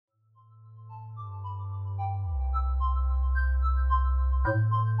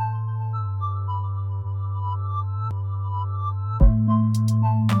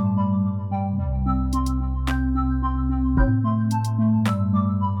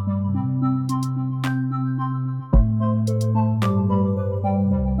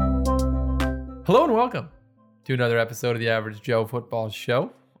Hello and welcome to another episode of the Average Joe Football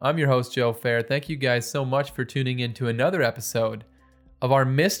Show. I'm your host, Joe Fair. Thank you guys so much for tuning in to another episode of our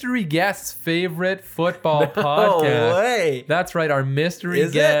mystery guest's favorite football podcast. No way. That's right, our mystery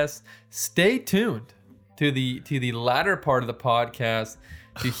guest. Stay tuned to the latter part of the podcast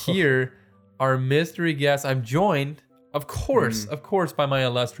to hear our mystery guest. I'm joined, of course, by my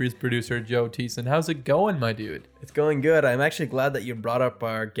illustrious producer, Joe Thiessen. How's it going, my dude? It's going good. I'm actually glad that you brought up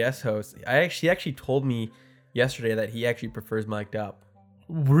our guest host. She actually told me yesterday that he actually prefers mic'd up.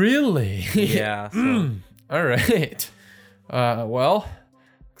 Really? Yeah. So. All right. Well,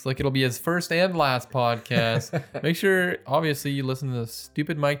 looks like it'll be his first and last podcast. Make sure, obviously, you listen to the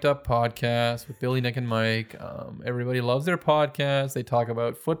Stupid Mic'd Up podcast with Billy, Nick, and Mike. Everybody loves their podcast. They talk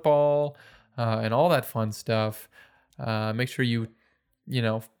about football and all that fun stuff. Make sure you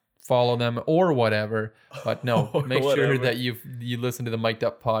follow them or whatever. But no, make sure that you listen to the Mic'd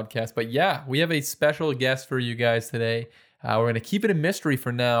Up podcast. But yeah, we have a special guest for you guys today. We're going to keep it a mystery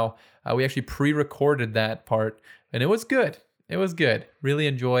for now. We actually pre-recorded that part, and it was good. It was good. Really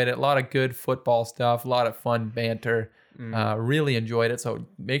enjoyed it. A lot of good football stuff. A lot of fun banter. Really enjoyed it. So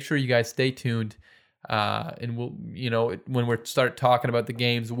make sure you guys stay tuned. And we'll, when we start talking about the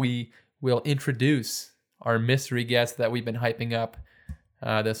games, we will introduce our mystery guest that we've been hyping up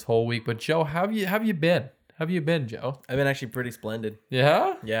this whole week. But Joe, how have you been? How have you been, Joe? I've been actually pretty splendid.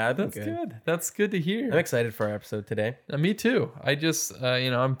 Yeah? Yeah, I've been That's good. That's good to hear. I'm excited for our episode today. Me too. I just,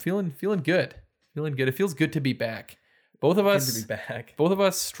 I'm feeling good. Feeling good. It feels good to be back. Both of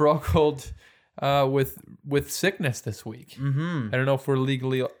us struggled with sickness this week. Mm-hmm. I don't know if we're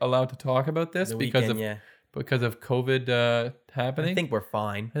legally allowed to talk about this because of COVID happening. I think we're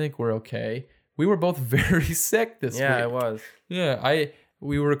fine. I think we're okay. We were both very sick this week. Yeah, I was. Yeah,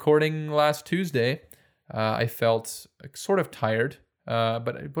 we were recording last Tuesday. I felt sort of tired,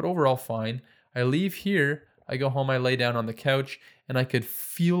 but overall fine. I leave here, I go home, I lay down on the couch, and I could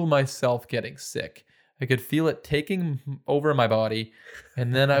feel myself getting sick. I could feel it taking over my body,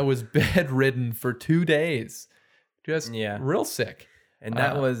 and then I was bedridden for 2 days. Just real sick. And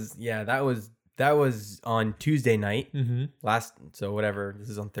that was on Tuesday night. Mm-hmm. This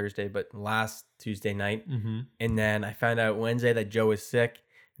is on Thursday, but last Tuesday night. Mm-hmm. And then I found out Wednesday that Joe was sick.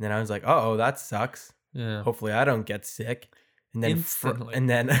 And then I was like, oh, that sucks. Yeah. Hopefully I don't get sick. And then Instantly. and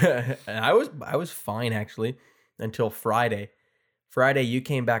I was fine actually until Friday. Friday you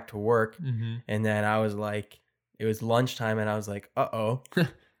came back to work, and then I was like, it was lunchtime, and I was like, uh-oh,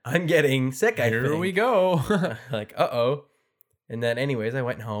 I'm getting sick. Here we go. Like, uh-oh. And then anyways, I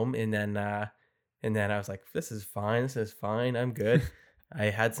went home, and then I was like, this is fine. I'm good. I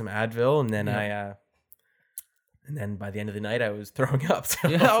had some Advil, and then and then by the end of the night, I was throwing up. So.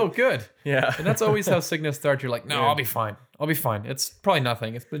 Yeah, oh, good. Yeah. And that's always how sickness starts. You're like, no, I'll be fine. It's probably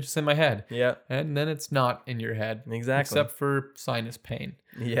nothing. It's just in my head. Yeah. And then it's not in your head. Exactly. Except for sinus pain.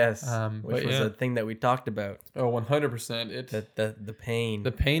 Yes. Which was a thing that we talked about. Oh, 100%. The pain.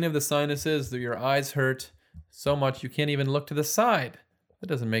 The pain of the sinuses, that your eyes hurt so much you can't even look to the side. That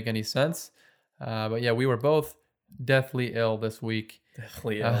doesn't make any sense. But yeah, we were both deathly ill this week.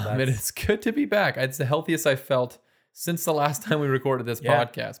 Deathly ill. But it's good to be back. It's the healthiest I felt since the last time we recorded this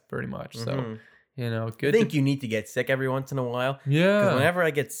podcast, pretty much. So, good. I think you need to get sick every once in a while. Yeah. Because whenever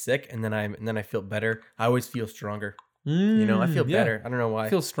I get sick and then I feel better, I always feel stronger. I feel better. I don't know why. I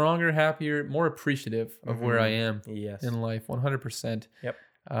feel stronger, happier, more appreciative of where I am in life. 100%. Yep.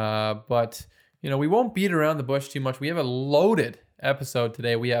 But we won't beat around the bush too much. We have a loaded episode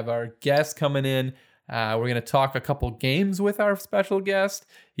today. We have our guest coming in. We're going to talk a couple games with our special guest.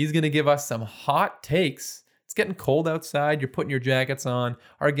 He's going to give us some hot takes. It's getting cold outside. You're putting your jackets on.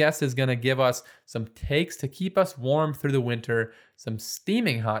 Our guest is going to give us some takes to keep us warm through the winter, some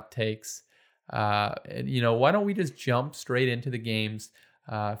steaming hot takes. Why don't we just jump straight into the games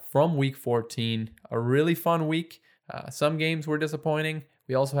from week 14? A really fun week. Some games were disappointing.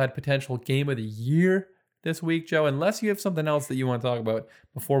 We also had potential game of the year this week, Joe, unless you have something else that you want to talk about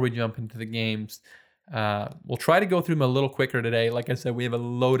before we jump into the games. We'll try to go through them a little quicker today. Like I said, we have a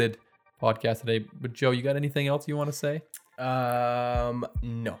loaded podcast today. But Joe, you got anything else you want to say?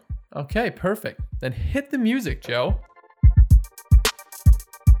 No. Okay, perfect. Then hit the music, Joe.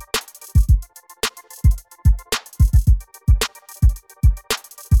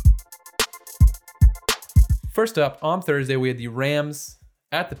 First up, on Thursday, we had the Rams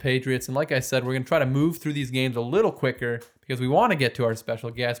at the Patriots. And like I said, we're going to try to move through these games a little quicker because we want to get to our special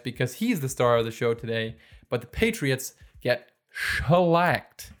guest because he's the star of the show today. But the Patriots get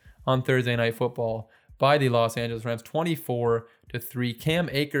shellacked on Thursday Night Football by the Los Angeles Rams, 24-3. Cam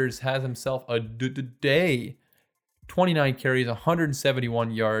Akers has himself a day. 29 carries,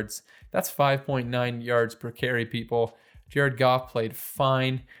 171 yards. That's 5.9 yards per carry, people. Jared Goff played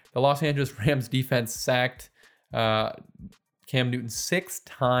fine. The Los Angeles Rams defense sacked Cam Newton 6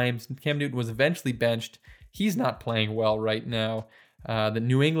 times. Cam Newton was eventually benched. He's not playing well right now. The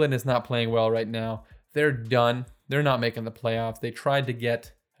New England is not playing well right now. They're done. They're not making the playoffs. They tried to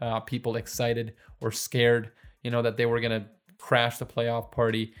get people excited or scared, that they were going to crash the playoff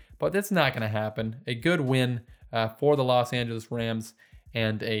party, but that's not going to happen. A good win for the Los Angeles Rams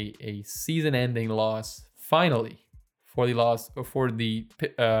and a season-ending loss finally for the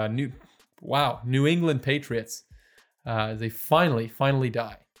New England Patriots as they finally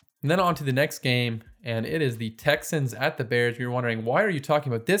die. And then on to the next game, and it is the Texans at the Bears. You're wondering, why are you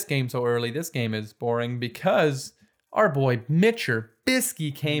talking about this game so early? This game is boring because our boy Mitchell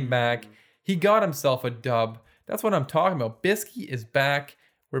Trubisky came back. He got himself a dub. That's what I'm talking about. Bisky is back.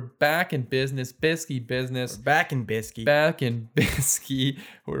 We're back in business. Bisky business. We're back in Bisky. Back in Bisky.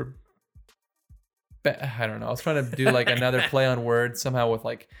 I don't know. I was trying to do like another play on words somehow with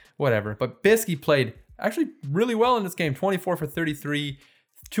like whatever. But Bisky played actually really well in this game. 24 for 33,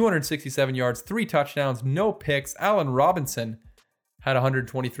 267 yards, 3 touchdowns, no picks. Allen Robinson had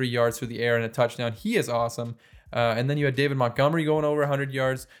 123 yards through the air and a touchdown. He is awesome. And then you had David Montgomery going over 100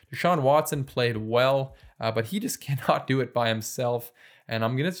 yards. Deshaun Watson played well, but he just cannot do it by himself. And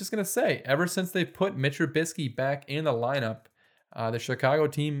I'm just going to say, ever since they put Mitch Trubisky back in the lineup, the Chicago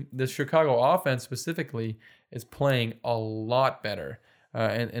offense specifically, is playing a lot better.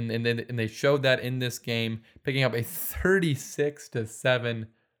 And they showed that in this game, picking up a 36-7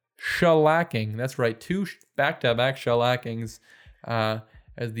 shellacking. That's right, 2 back-to-back shellackings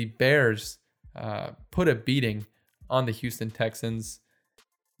as the Bears put a beating on the Houston Texans.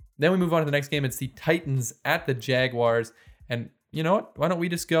 Then we move on to the next game. It's the Titans at the Jaguars. And you know what? Why don't we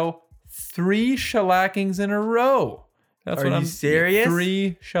just go 3 shellackings in a row? Are you serious?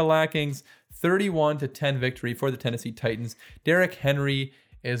 3 shellackings, 31-10 victory for the Tennessee Titans. Derrick Henry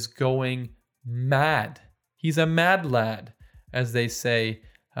is going mad. He's a mad lad, as they say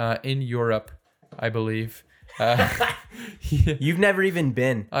in Europe, I believe. You've never even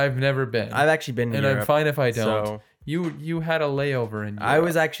been. I've never been. I've actually been in Europe. Europe. I'm fine if I don't. So you had a layover in Europe. I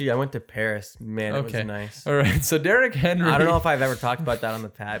went to Paris. Man, it was nice. All right. So Derrick Henry. I don't know if I've ever talked about that on the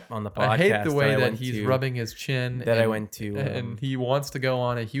podcast. I hate the way that he's rubbing his chin. I went to. And he wants to go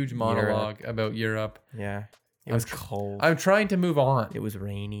on a huge monologue about Europe. Yeah. It was cold. I'm trying to move on. It was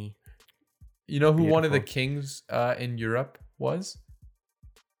rainy. You know who one of the kings in Europe was?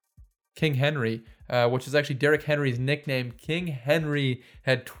 King Henry, which is actually Derrick Henry's nickname. King Henry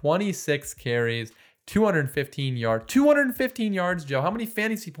had 26 carries, 215 yards. 215 yards, Joe. How many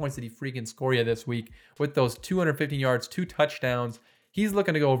fantasy points did he freaking score you this week with those 215 yards, 2 touchdowns? He's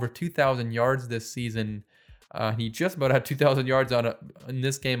looking to go over 2,000 yards this season. He just about had 2,000 yards in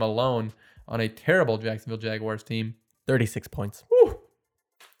this game alone on a terrible Jacksonville Jaguars team. 36 points. Woo!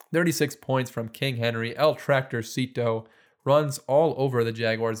 36 points from King Henry. El Tractorcito runs all over the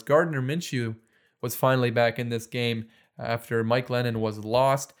Jaguars. Gardner Minshew was finally back in this game after Mike Lennon was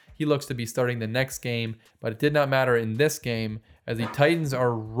lost. He looks to be starting the next game, but it did not matter in this game as the Titans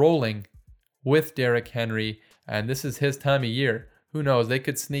are rolling with Derrick Henry, and this is his time of year. Who knows? They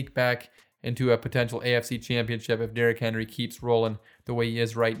could sneak back into a potential AFC championship if Derrick Henry keeps rolling the way he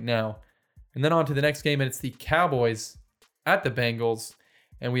is right now. And then on to the next game, and it's the Cowboys at the Bengals.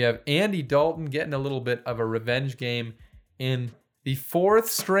 And we have Andy Dalton getting a little bit of a revenge game in the 4th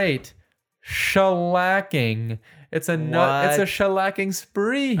straight shellacking. It's a shellacking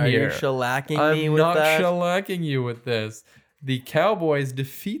spree here. Are you shellacking me with that? I'm not shellacking you with this. The Cowboys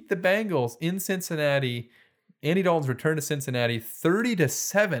defeat the Bengals in Cincinnati. Andy Dalton's return to Cincinnati,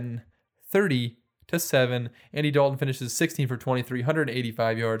 30-7. Andy Dalton finishes 16 for 23,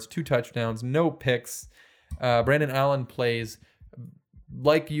 185 yards, 2 touchdowns, no picks. Brandon Allen plays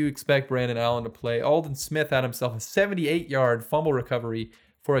like you expect Brandon Allen to play. Aldon Smith had himself a 78-yard fumble recovery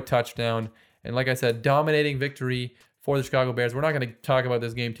for a touchdown. And like I said, dominating victory for the Chicago Bears. We're not going to talk about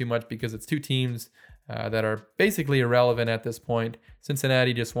this game too much because it's 2 teams that are basically irrelevant at this point.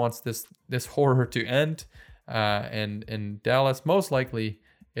 Cincinnati just wants this horror to end. And Dallas most likely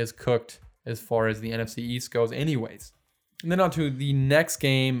is cooked as far as the NFC East goes anyways. And then on to the next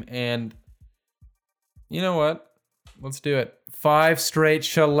game. And you know what? Let's do it. 5 straight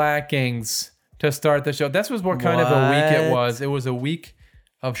shellackings to start the show. This was what kind of a week it was. It was a week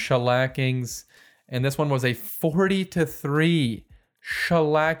of shellackings. And this one was a 40-3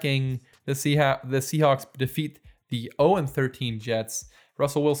 shellacking. The Seahawks defeat the 0-13 Jets.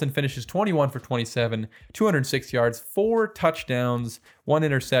 Russell Wilson finishes 21 for 27, 206 yards, 4 touchdowns, 1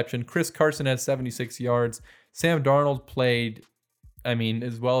 interception. Chris Carson had 76 yards. Sam Darnold played I mean,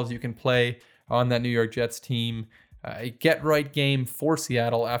 as well as you can play on that New York Jets team. A get-right game for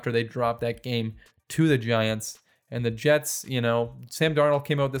Seattle after they dropped that game to the Giants. And the Jets, Sam Darnold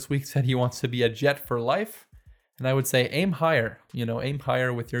came out this week, said he wants to be a Jet for life. And I would say aim higher, aim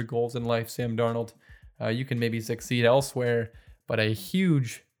higher with your goals in life, Sam Darnold. You can maybe succeed elsewhere, but a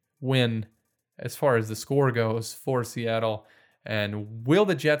huge win as far as the score goes for Seattle. And will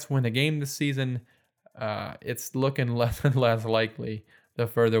the Jets win a game this season? It's looking less and less likely the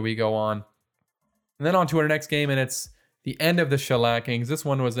further we go on. And then on to our next game, and it's the end of the shellackings. This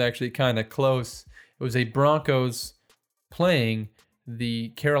one was actually kind of close. It was a Broncos playing the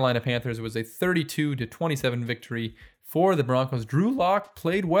Carolina Panthers. It was a 32-27 victory for the Broncos. Drew Lock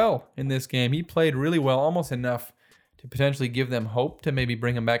played well in this game. He played really well, almost enough to potentially give them hope to maybe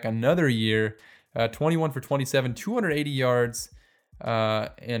bring him back another year. 21 for 27, 280 yards,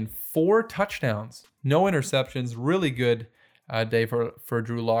 and 4 touchdowns. No interceptions. Really good day for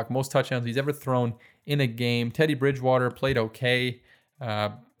Drew Lock. Most touchdowns he's ever thrown in a game. Teddy Bridgewater played okay.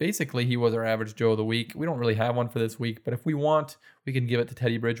 Basically, he was our average Joe of the week. We don't really have one for this week, but if we want, we can give it to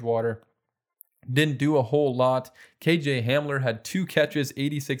Teddy Bridgewater. Didn't do a whole lot. KJ Hamler had 2 catches,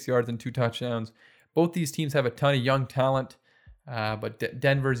 86 yards, and 2 touchdowns. Both these teams have a ton of young talent, but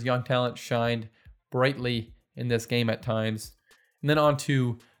Denver's young talent shined brightly in this game at times. And then on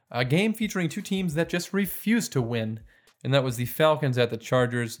to a game featuring 2 teams that just refused to win, and that was the Falcons at the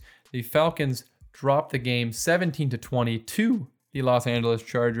Chargers. The Falcons dropped the game 17-20 to the Los Angeles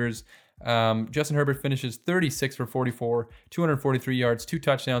Chargers. Justin Herbert finishes 36 for 44, 243 yards, 2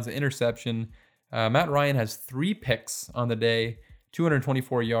 touchdowns, an interception. Matt Ryan has 3 picks on the day,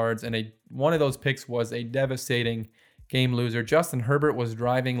 224 yards, and one of those picks was a devastating game loser. Justin Herbert was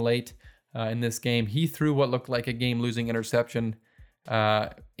driving late in this game. He threw what looked like a game-losing interception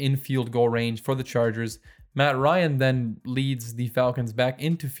in field goal range for the Chargers. Matt Ryan then leads the Falcons back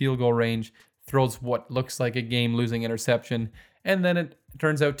into field goal range, throws what looks like a game-losing interception, and then it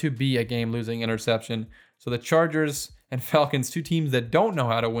turns out to be a game-losing interception. So the Chargers and Falcons, 2 teams that don't know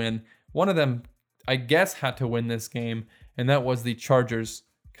how to win. One of them, I guess, had to win this game, and that was the Chargers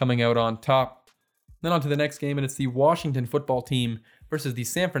coming out on top. Then on to the next game, and it's the Washington football team versus the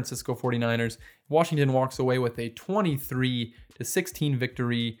San Francisco 49ers. Washington walks away with a 23-16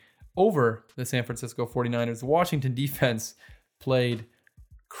 victory over the San Francisco 49ers. The Washington defense played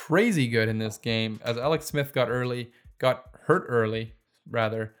crazy good in this game as Alex Smith got hurt early.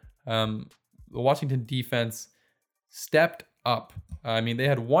 The Washington defense stepped up. They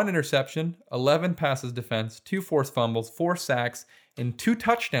had 1 interception, 11 passes defense, 2 forced fumbles, 4 sacks, and 2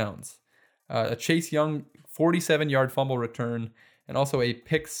 touchdowns. A Chase Young 47-yard fumble return, and also a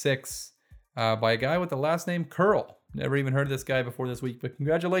pick 6 by a guy with the last name Curl. Never even heard of this guy before this week, but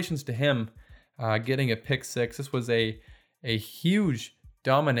congratulations to him getting a pick 6. This was a huge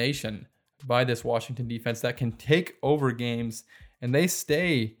domination by this Washington defense that can take over games, and they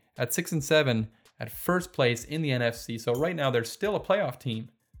stay at 6-7 at first place in the NFC. So right now they're still a playoff team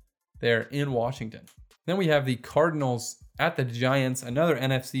there in Washington. Then we have the Cardinals at the Giants, another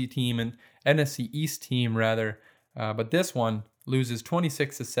NFC team, and NFC East team rather, but this one loses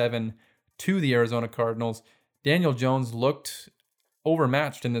 26-7 to the Arizona Cardinals. Daniel Jones looked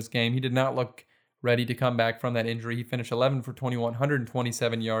overmatched in this game. He did not look ready to come back from that injury. He finished 11 for 21,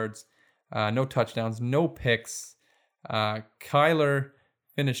 127 yards, no touchdowns, no picks. Kyler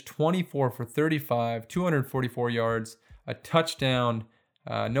finished 24 for 35, 244 yards, a touchdown,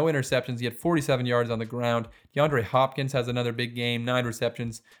 no interceptions. He had 47 yards on the ground. DeAndre Hopkins has another big game, 9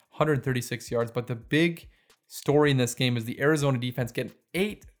 receptions, 136 yards. But the big story in this game is the Arizona defense getting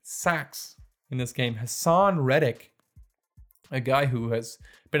 8 sacks in this game. Hassan Reddick, a guy who has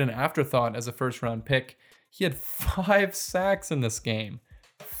been an afterthought as a first-round pick, he had 5 sacks in this game.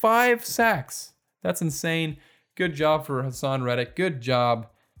 5 sacks. That's insane. Good job for Hassan Reddick. Good job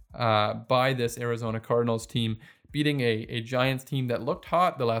by this Arizona Cardinals team, beating a Giants team that looked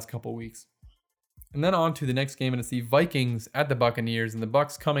hot the last couple weeks. And then on to the next game, and it's the Vikings at the Buccaneers. And the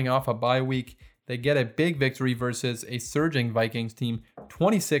Bucs coming off a bye week, they get a big victory versus a surging Vikings team,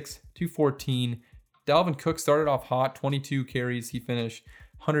 26-14. Dalvin Cook started off hot, 22 carries. He finished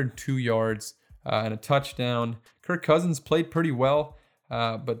 102 yards and a touchdown. Kirk Cousins played pretty well,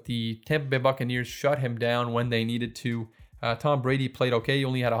 but the Tampa Bay Buccaneers shut him down when they needed to. Tom Brady played okay. He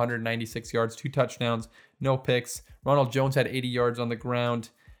only had 196 yards, 2 touchdowns, no picks. Ronald Jones had 80 yards on the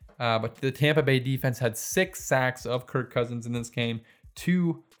ground. But the Tampa Bay defense had 6 sacks of Kirk Cousins in this game,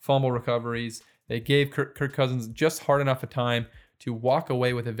 2 fumble recoveries. They gave Kirk Cousins just hard enough a time to walk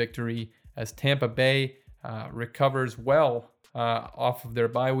away with a victory as Tampa Bay recovers well off of their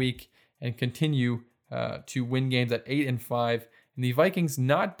bye week and continue to win games at 8-5 And the Vikings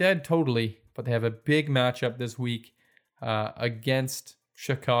not dead totally, but they have a big matchup this week against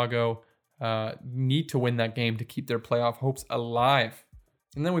Chicago. Need to win that game to keep their playoff hopes alive.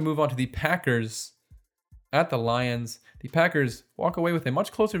 And then we move on to the Packers at the Lions. The Packers walk away with a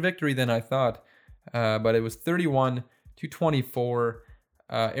much closer victory than I thought, but it was 31-24.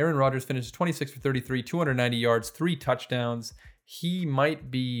 Aaron Rodgers finished 26 for 33, 290 yards, 3 touchdowns. He might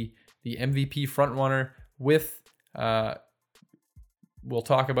be the MVP frontrunner with, we'll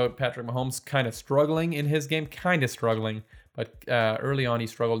talk about Patrick Mahomes kind of struggling in his game, but early on he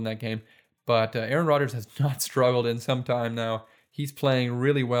struggled in that game. But Aaron Rodgers has not struggled in some time now. He's playing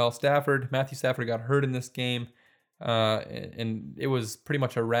really well. Matthew Stafford got hurt in this game, and it was pretty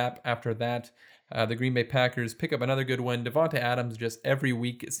much a wrap after that. The Green Bay Packers pick up another good win. Devonta Adams, just every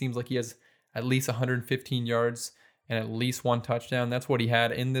week, it seems like he has at least 115 yards and at least 1 touchdown. That's what he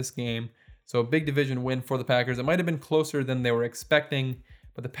had in this game. So a big division win for the Packers. It might have been closer than they were expecting,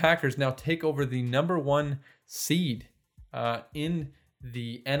 but the Packers now take over the number 1 seed in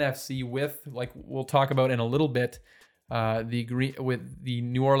the NFC with, like we'll talk about in a little bit, with the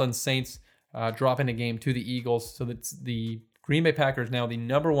New Orleans Saints dropping a game to the Eagles. So that's the Green Bay Packers now the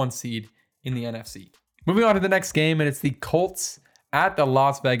number 1 seed in the NFC. Moving on to the next game, and it's the Colts at the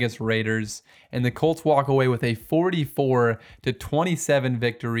Las Vegas Raiders, and the Colts walk away with a 44-27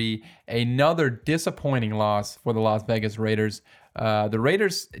 victory. Another disappointing loss for the Las Vegas Raiders. The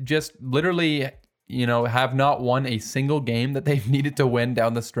Raiders just literally, have not won a single game that they've needed to win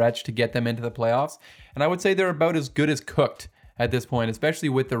down the stretch to get them into the playoffs. And I would say they're about as good as cooked at this point, especially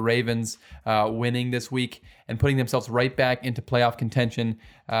with the Ravens winning this week and putting themselves right back into playoff contention.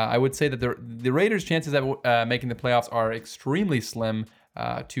 I would say that the Raiders' chances of making the playoffs are extremely slim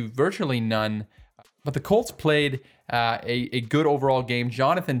to virtually none. But the Colts played a good overall game.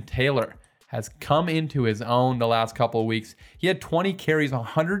 Jonathan Taylor has come into his own the last couple of weeks. He had 20 carries,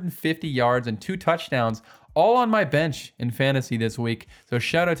 150 yards, and 2 touchdowns, all on my bench in fantasy this week. So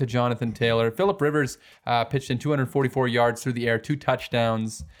shout out to Jonathan Taylor. Phillip Rivers pitched in 244 yards through the air, 2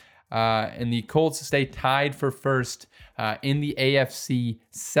 touchdowns. And the Colts stay tied for first in the AFC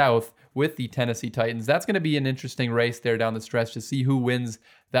South with the Tennessee Titans. That's going to be an interesting race there down the stretch to see who wins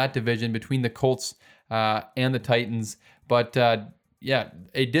that division between the Colts and the Titans. But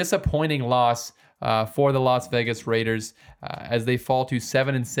a disappointing loss for the Las Vegas Raiders as they fall to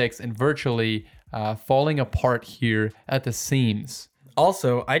 7-6 and virtually falling apart here at the seams.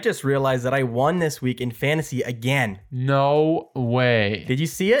 Also, I just realized that I won this week in fantasy again. No way. Did you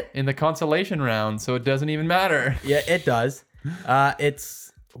see it? In the consolation round, so it doesn't even matter. Yeah, it does.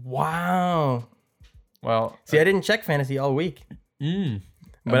 It's wow. Well, see, I didn't check fantasy all week.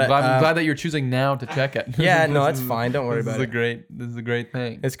 But I'm glad that you're choosing now to check it. Yeah, no, that's fine. Don't worry about it. This is a great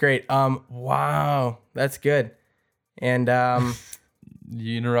thing. It's great. Wow, that's good. And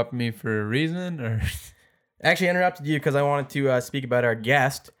you interrupt me for a reason, or? Actually, I interrupted you because I wanted to speak about our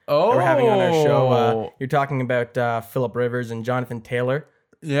guest that we're having on our show. You're talking about Phillip Rivers and Jonathan Taylor.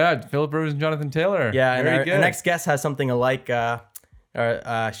 Yeah, Phillip Rivers and Jonathan Taylor. Yeah, and our next guest has something alike,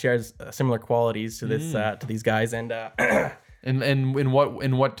 shares similar qualities to this to these guys, and in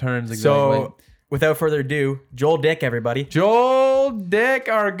what terms exactly? So, without further ado, Joel Dick, everybody. Joel Dick,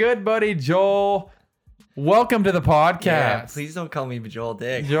 our good buddy Joel. Welcome to the podcast. Yeah, please don't call me Joel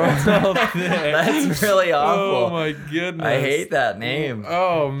Dick. Joel Dick. That's really awful. Oh my goodness. I hate that name.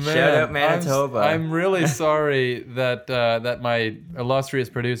 Oh man. Shout out Manitoba. I'm really sorry that my illustrious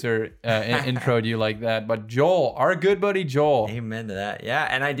producer introed you like that. But Joel, our good buddy Joel. Amen to that. Yeah,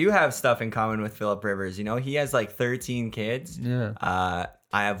 and I do have stuff in common with Phillip Rivers. He has like 13 kids. Yeah. I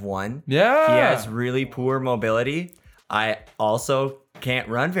have 1. Yeah. He has really poor mobility. I also can't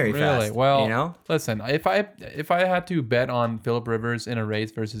run very fast. Really? Well, listen, if I had to bet on Phillip Rivers in a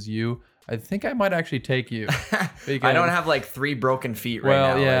race versus you, I think I might actually take you. I don't have like 3 broken feet right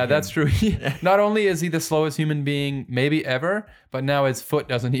now. Well, yeah, that's true. Not only is he the slowest human being maybe ever, but now his foot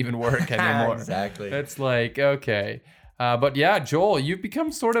doesn't even work anymore. Exactly. It's like, okay. But yeah, Joel, you've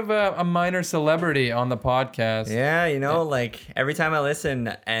become sort of a minor celebrity on the podcast. Yeah, like every time I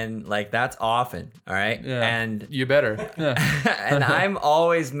listen, and like that's often, all right? Yeah. And you better. Yeah. And I'm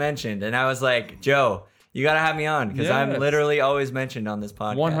always mentioned. And I was like, Joe, you got to have me on because I'm literally always mentioned on this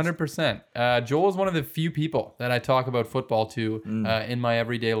podcast. 100%. Joel is one of the few people that I talk about football to in my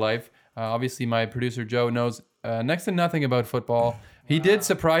everyday life. Obviously, my producer, Joe, knows next to nothing about football. He did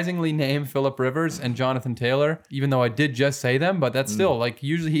surprisingly name Phillip Rivers and Jonathan Taylor, even though I did just say them, but that's still, like,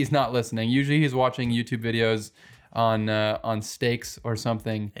 usually he's not listening. Usually he's watching YouTube videos on steaks or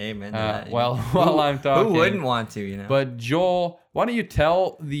something. Amen to that. While I'm talking. Who wouldn't want to, But Joel, why don't you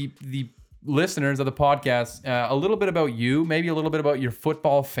tell the listeners of the podcast a little bit about you, maybe a little bit about your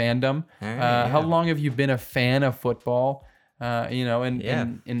football fandom. How long have you been a fan of football?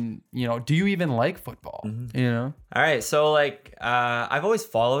 And do you even like football? All right, so I've always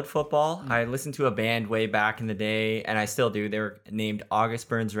followed football. I listened to a band way back in the day, and I still do. They were named August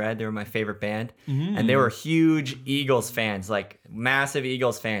Burns Red. They were my favorite band, and they were huge Eagles fans, like massive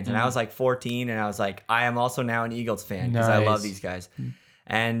Eagles fans. And I was like 14, and I was like, I am also now an Eagles fan because I love these guys.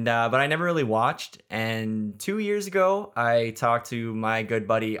 And but I never really watched. And 2 years ago, I talked to my good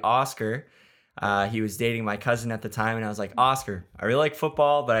buddy Oscar. He was dating my cousin at the time, and I was like, Oscar, I really like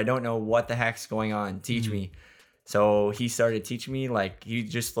football, but I don't know what the heck's going on. Teach me. So he started teaching me, he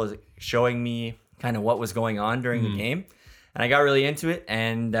just was showing me kind of what was going on during the game. And I got really into it,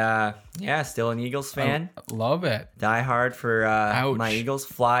 and still an Eagles fan. Love it. Die hard for my Eagles.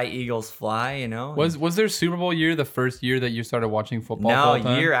 Fly, Eagles, fly, you know. Was there Super Bowl year the first year that you started watching football?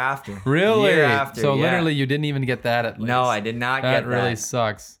 No, year after. Really? Year after, so literally you didn't even get that at least. No, I did not get that. That really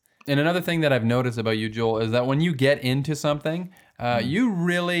sucks. And another thing that I've noticed about you, Joel, is that when you get into something, you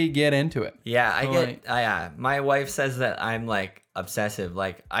really get into it. Yeah, my wife says that I'm obsessive.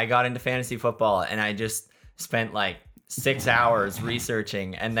 I got into fantasy football and I just spent 6 hours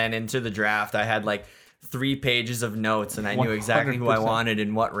researching, and then into the draft I had 3 pages of notes, and I knew exactly 100%. Who I wanted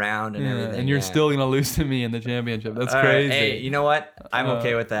in what round and everything. And you're still going to lose to me in the championship. That's crazy. Hey, you know what? I'm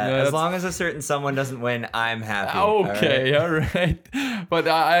okay with that. As long as a certain someone doesn't win, I'm happy. Okay, all right. But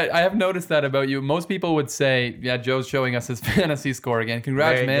I have noticed that about you. Most people would say, yeah, Joe's showing us his fantasy score again.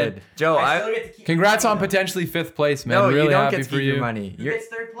 Congrats, Very man. Good. Joe, congrats on potentially 5th place, man. No, really you don't happy get to for keep you. Your money. You get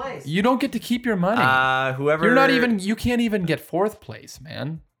 3rd place. You don't get to keep your money. You can't even get 4th place,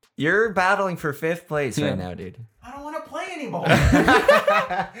 man. You're battling for 5th place right now, dude. I don't want to play anymore.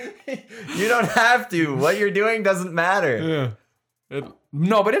 You don't have to. What you're doing doesn't matter.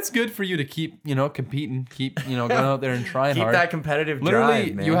 No, but it's good for you to keep, competing, keep, going out there and trying hard. Keep that competitive Literally,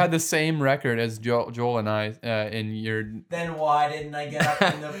 drive, man. you had the same record as Joel and I in your... Then why didn't I get up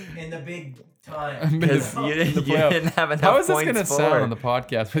in the big time? Because you didn't have enough points. How is this going to sound on the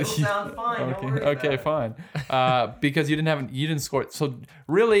podcast? It'll sound fine. Okay, fine. Because you didn't score. So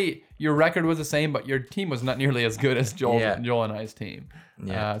really, your record was the same, but your team was not nearly as good as Joel and I's team.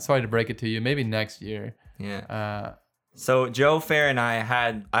 Yeah. Sorry to break it to you. Maybe next year. Yeah. So Joe Fair and I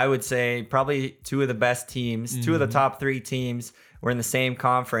had, I would say, probably 2 of the best teams. 2 of the top 3 teams were in the same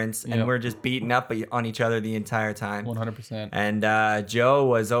conference, and we're just beating up on each other the entire time. 100%. And Joe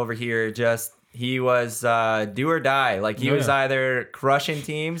was over here he was do or die. He was either crushing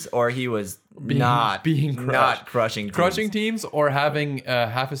teams or he was not crushing teams. Crushing teams or having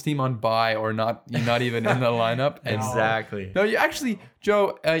half his team on bye or not even in the lineup. Exactly. No, you actually,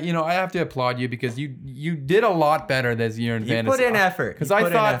 Joe, I have to applaud you because you did a lot better this year in fantasy. You put in effort. Because I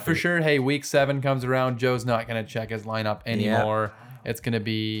thought for sure, hey, week 7 comes around, Joe's not going to check his lineup anymore. It's going to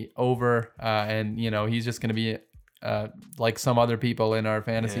be over, and he's just going to be like some other people in our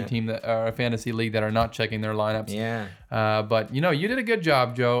fantasy team our fantasy league that are not checking their lineups. Yeah. But you did a good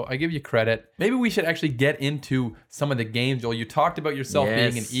job, Joe. I give you credit. Maybe we should actually get into some of the games, Joel. You talked about yourself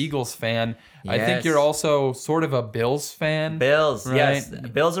being an Eagles fan. Yes. I think you're also sort of a Bills fan. Bills, right? Yes.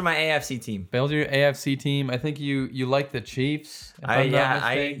 Bills are my AFC team. Bills are your AFC team. I think you like the Chiefs. I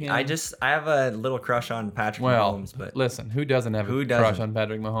have a little crush on Patrick Mahomes. But listen, who doesn't have a crush on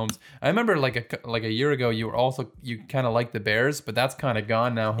Patrick Mahomes? I remember like a year ago, you kind of liked the Bears, but that's kind of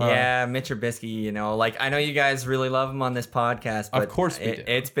gone now, huh? Yeah, Mitch Trubisky. I know you guys really love him on this podcast, but of course we do.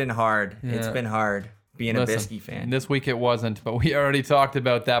 It's been hard. Yeah. It's been hard being a Bisky fan. This week it wasn't, but we already talked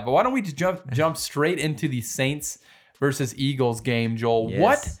about that. But why don't we just jump straight into the Saints versus Eagles game, Joel? Yes.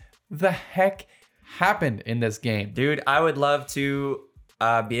 What the heck happened in this game? Dude, I would love to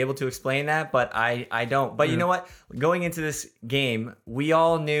be able to explain that, but I don't. But you know what? Going into this game, we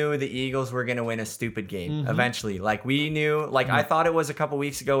all knew the Eagles were going to win a stupid game eventually. We knew, I thought it was a couple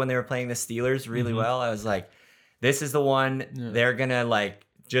weeks ago when they were playing the Steelers really well. I was like, this is the one. They're going to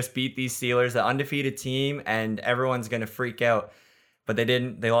just beat these Steelers, the undefeated team, and everyone's going to freak out. But they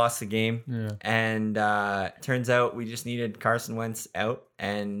didn't. They lost the game. Yeah. And turns out we just needed Carson Wentz out,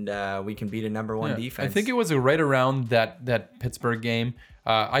 and we can beat a number 1 defense. I think it was right around that Pittsburgh game.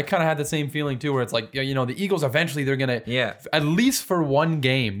 I kind of had the same feeling too, where it's like, the Eagles eventually they're going to, at least for one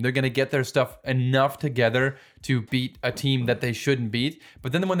game, they're going to get their stuff enough together to beat a team that they shouldn't beat.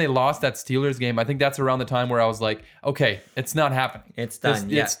 But then when they lost that Steelers game, I think that's around the time where I was like, okay, it's not happening. It's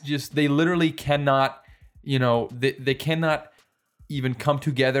done. It's just, they literally cannot, they cannot even come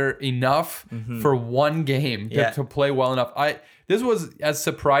together enough for one game to play well enough. This was as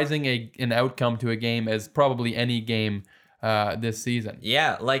surprising an outcome to a game as probably any game this season.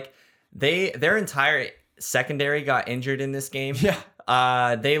 Yeah, their entire secondary got injured in this game.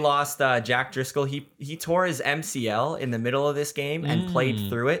 Yeah. They lost Jack Driscoll. He tore his MCL in the middle of this game and played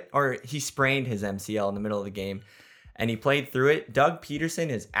through it, or he sprained his MCL in the middle of the game. And he played through it. Doug Peterson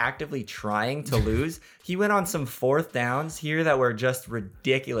is actively trying to lose. He went on some 4th downs here that were just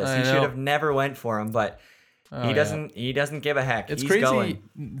ridiculous. He should have never went for him, but he doesn't. He doesn't give a heck. It's He's crazy.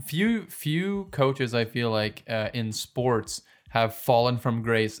 Going. Few coaches, I feel like, in sports have fallen from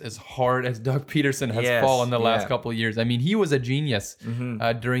grace as hard as Doug Peterson has fallen the last couple of years. I mean, he was a genius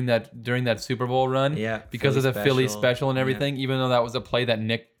during that Super Bowl run because of the Philly special and everything. Even though that was a play that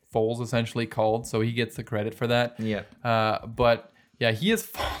Nick Foles essentially called, so he gets the credit for that. But yeah, he has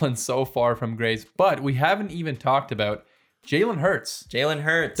fallen so far from grace. But we haven't even talked about Jalen Hurts.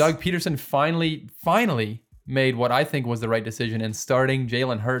 Doug Peterson finally made what I think was the right decision in starting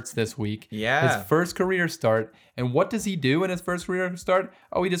Jalen Hurts this week. His first career start. And what does he do in his first career start?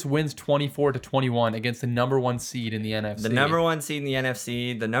 Oh, he just wins 24-21 against the number 1 seed in the NFC. The number 1 seed in the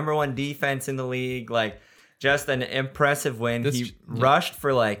NFC, the number 1 defense in the league, like just an impressive win. He rushed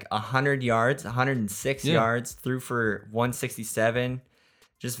for like 100 yards, 106 yards, threw for 167.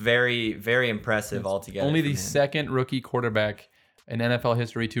 Just very, very impressive altogether. Only the second rookie quarterback in NFL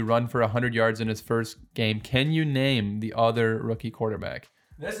history to run for 100 yards in his first game. Can you name the other rookie quarterback?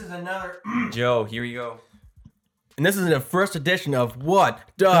 This is another... Joe, here you go. And this is the first edition of What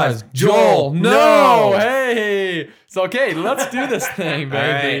Does Joel Joel know? Know? Hey! So, okay, let's do this thing,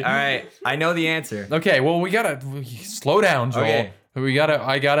 baby. All right. I know the answer. Okay, well, we gotta slow down, Joel. Okay. I don't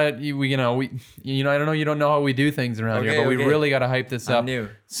know, you don't know how we do things around here, but we really gotta hype this up. I'm new.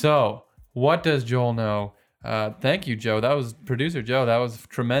 So, what does Joel know? Thank you, Joe. That was producer Joe. That was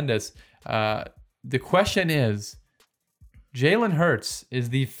tremendous. The question is, Jalen Hurts is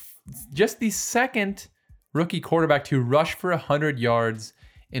just the second rookie quarterback to rush for 100 yards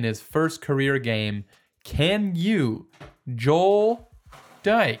in his first career game. Can you, Joel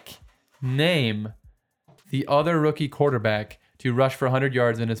Dyke, name the other rookie quarterback to rush for 100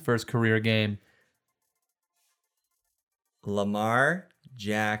 yards in his first career game? Lamar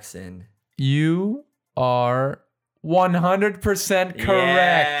Jackson. You are 100%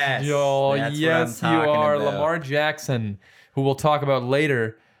 correct, Joel. That's yes, what you I'm talking are. about. Lamar Jackson, who we'll talk about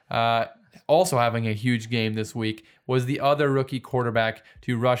later, also having a huge game this week, was the other rookie quarterback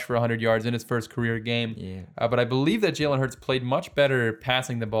to rush for 100 yards in his first career game. Yeah. But I believe that Jalen Hurts played much better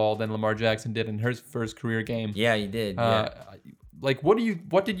passing the ball than Lamar Jackson did in his first career game. Yeah, he did. Like, what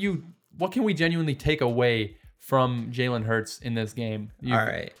can we genuinely take away from Jalen Hurts in this game? All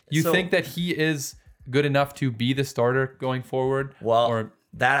right. You think that he is good enough to be the starter going forward? Well,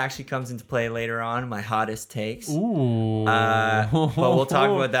 that actually comes into play later on, my hottest takes. Ooh. But we'll talk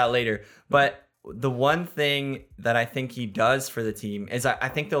about that later. But the one thing that I think he does for the team is I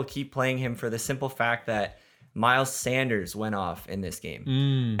think they'll keep playing him for the simple fact that Miles Sanders went off in this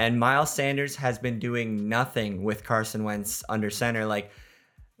game. And Miles Sanders has been doing nothing with Carson Wentz under center.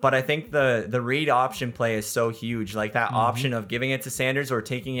 But I think the read option play is so huge. Like that option of giving it to Sanders or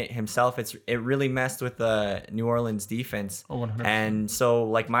taking it himself, it really messed with the New Orleans defense. 100%. And so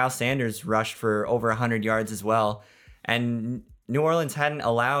like Miles Sanders rushed for over 100 yards as well. And New Orleans hadn't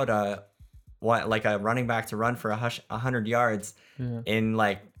allowed a running back to run for 100 yards in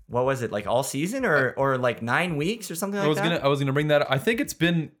what was it, all season or 9 weeks or something like that? I was gonna bring that up. I think it's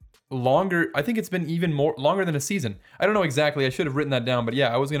been longer. I think it's been even more longer than a season. I don't know exactly. I should have written that down, but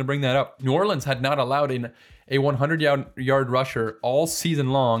yeah, I was going to bring that up. New Orleans had not allowed a 100-yard rusher all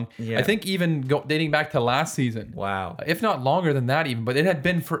season long. Yeah. I think even dating back to last season. Wow. If not longer than that even, but it had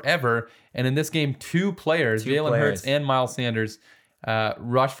been forever. And in this game, two players, Jalen Hurts and Miles Sanders,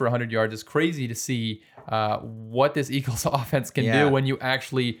 rushed for 100 yards. It's crazy to see what this Eagles offense can do when you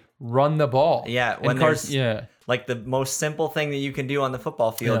actually run the ball. Yeah, when there's the most simple thing that you can do on the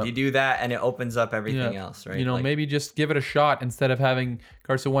football field, you do that and it opens up everything else, right? Maybe just give it a shot instead of having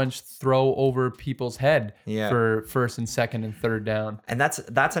Carson Wentz throw over people's head for first and second and third down. And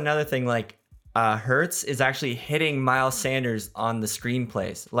that's another thing. Hurts is actually hitting Miles Sanders on the screen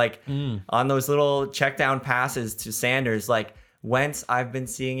plays, on those little check down passes to Sanders. Wentz, I've been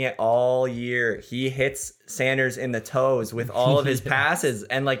seeing it all year. He hits Sanders in the toes with all of his passes,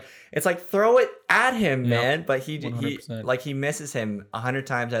 and it's throw it at him, man. But he misses him 100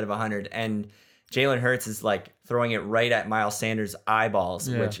 times out of 100, and Jalen Hurts is throwing it right at Miles Sanders' eyeballs,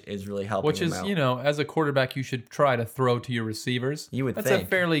 which is really helping. Which is, out. As a quarterback, you should try to throw to your receivers. You would think that's a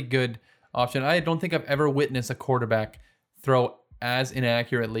fairly good option. I don't think I've ever witnessed a quarterback throw as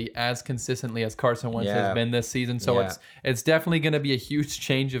inaccurately, as consistently as Carson Wentz has been this season. So it's definitely going to be a huge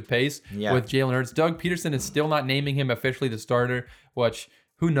change of pace with Jalen Hurts. Doug Peterson is still not naming him officially the starter, which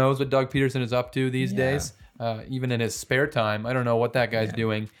who knows what Doug Peterson is up to these Yeah. days? Even in his spare time, I don't know what that guy's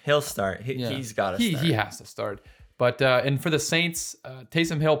doing. He'll start. Yeah. He's got to start. He has to start. But and for the Saints,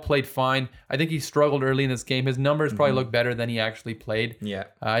 Taysom Hill played fine. I think he struggled early in this game. His numbers probably look better than he actually played. Yeah.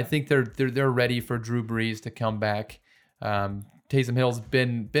 I think they're ready for Drew Brees to come back. Taysom Hill's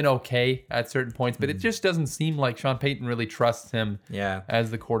been okay at certain points, but it just doesn't seem like Sean Payton really trusts him Yeah. as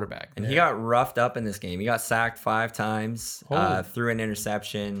the quarterback. And he got roughed up in this game. He got sacked 5 times, Holy. threw an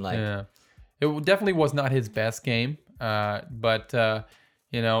interception. Like, Yeah, it definitely was not his best game. But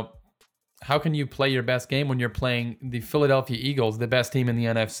you know, how can you play your best game when you're playing the Philadelphia Eagles, the best team in the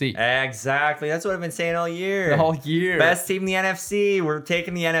NFC? exactly. That's what I've been saying all year. All year. Best team in the NFC. We're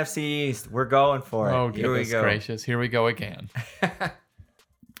taking the NFC East. We're going for it. Oh, Here we goodness go. gracious. Here we go again.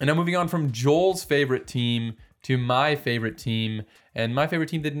 And now moving on from Joel's favorite team to my favorite team. And my favorite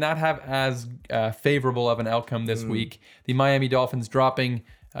team did not have as favorable of an outcome this week. The Miami Dolphins dropping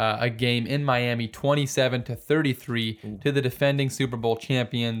a game in Miami 27-33 to the defending Super Bowl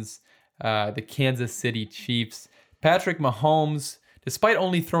champions, the Kansas City Chiefs. Patrick Mahomes, despite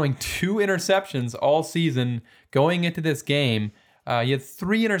only throwing 2 interceptions all season going into this game, he had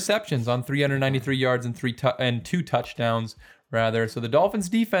 3 interceptions on 393 yards and 2 touchdowns, rather. So the Dolphins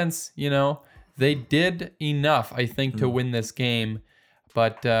defense, you know, they did enough, I think, to win this game.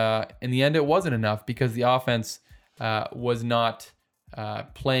 But in the end, it wasn't enough because the offense was not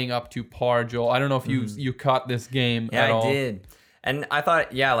playing up to par. Joel, I don't know if you caught this game Yeah, at all. I did. And I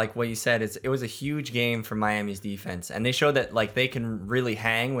thought, yeah, like what you said, it was a huge game for Miami's defense. And they showed that like they can really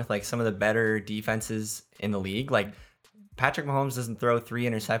hang with like some of the better defenses in the league. Like Patrick Mahomes doesn't throw 3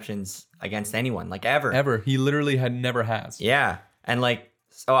 interceptions against anyone, like ever. Ever. He literally never has. Yeah. And like,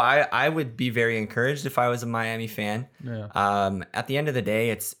 so I would be very encouraged if I was a Miami fan. Yeah. At the end of the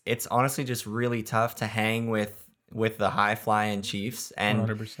day, it's honestly just really tough to hang with the high flying Chiefs. And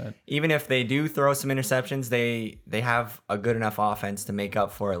 100%. even if they do throw some interceptions, they have a good enough offense to make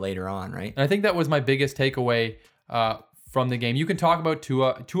up for it later on, right? And I think that was my biggest takeaway from the game. You can talk about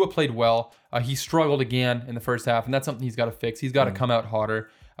Tua. Tua played well. He struggled again in the first half, and that's something he's got to fix. He's got to come out hotter.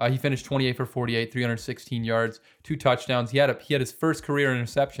 He finished 28 for 48, 316 yards, 2 touchdowns. He had his first career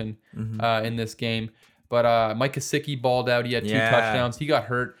interception in this game. But Mike Gesicki balled out. He had 2 touchdowns. He got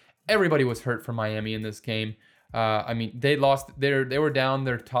hurt. Everybody was hurt for Miami in this game. I mean, they lost. They were down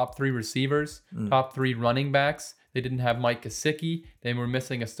their top 3 receivers, top 3 running backs. They didn't have Mike Gesicki. They were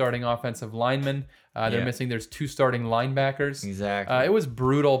missing a starting offensive lineman. They're missing. There's 2 starting linebackers. Exactly. It was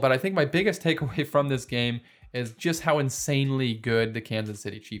brutal. But I think my biggest takeaway from this game is just how insanely good the Kansas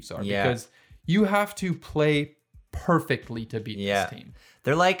City Chiefs are. Yeah. Because you have to play perfectly to beat this team.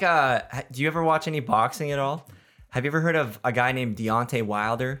 They're like, do you ever watch any boxing at all? Have you ever heard of a guy named Deontay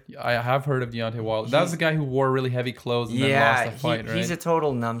Wilder? I have heard of Deontay Wilder. That was the guy who wore really heavy clothes and then lost the fight, right? He's a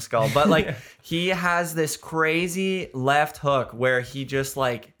total numbskull. But like, he has this crazy left hook where he just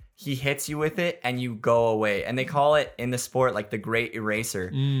like, he hits you with it and you go away. And they call it in the sport like the great eraser.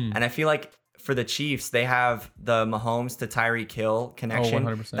 And I feel like for the Chiefs, they have the Mahomes to Tyreek Hill connection.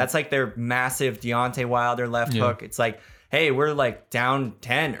 100%. That's like their massive Deontay Wilder left hook. It's like, hey, we're like down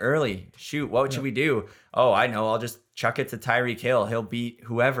 10 early. Shoot, what should we do? Oh, I know. I'll just chuck it to Tyreek Hill. He'll beat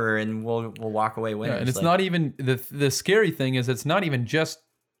whoever, and we'll walk away winners. And it's like, not even the scary thing is it's not even just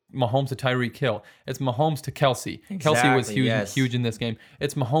Mahomes to Tyreek Hill. It's Mahomes to Kelsey. Kelsey was Exactly, huge in this game.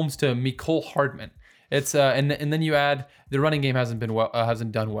 It's Mahomes to Mecole Hardman. It's and then you add the running game hasn't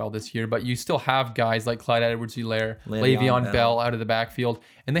done well this year, but you still have guys like Clyde Edwards-Helaire, Le'Veon Bell out of the backfield,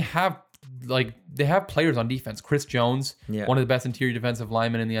 and they have players on defense. Chris Jones, one of the best interior defensive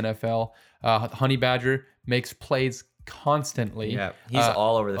linemen in the NFL. Honey Badger makes plays constantly. Yeah, he's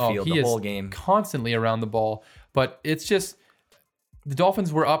all over the field the whole game. Constantly around the ball. But it's just the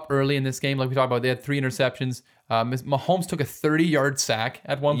Dolphins were up early in this game, like we talked about. They had 3 interceptions. Mahomes took a 30-yard sack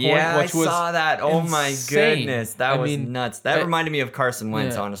at one point. Yeah, which was I saw that. Oh my insane. goodness, that was nuts. That reminded me of Carson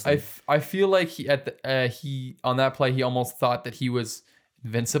Wentz, honestly. I feel like he on that play he almost thought that he was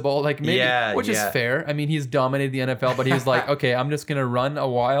invincible, like maybe, which is fair. I mean, he's dominated the NFL, but he was like, okay, I'm just gonna run a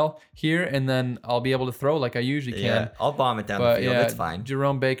while here, and then I'll be able to throw like I usually can. Yeah, I'll bomb it down the field. That's fine.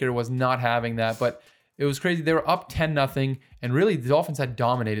 Jerome Baker was not having that, but it was crazy. They were up 10-0, and really the Dolphins had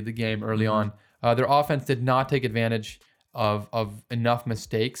dominated the game early on. Their offense did not take advantage of enough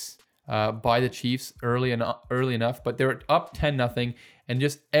mistakes by the Chiefs early enough, but they were up 10-0, and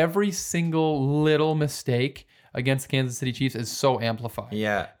just every single little mistake against the Kansas City Chiefs is so amplified.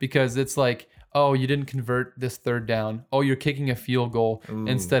 Yeah. Because it's like, oh, you didn't convert this 3rd down. Oh, you're kicking a field goal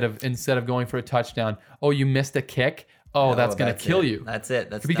instead of going for a touchdown. Oh, you missed a kick. oh, that's gonna that's kill it. you. That's it.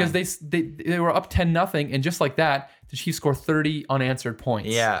 That's Because done. they were up 10-0, and just like that, the Chiefs score 30 unanswered points.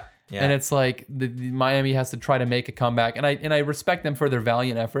 Yeah. And it's like the Miami has to try to make a comeback, and I respect them for their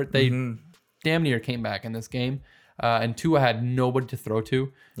valiant effort. They damn near came back in this game, and Tua had nobody to throw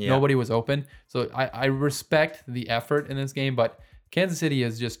to. Yeah. Nobody was open. So I respect the effort in this game, but Kansas City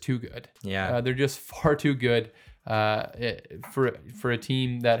is just too good. Yeah. They're just far too good for a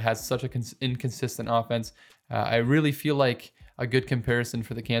team that has such a inconsistent offense. I really feel like a good comparison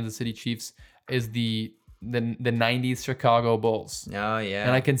for the Kansas City Chiefs is the 90s Chicago Bulls. Oh, yeah.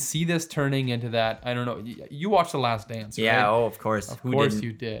 And I can see this turning into that. I don't know. You watched The Last Dance, right? Yeah, oh, of course. Of course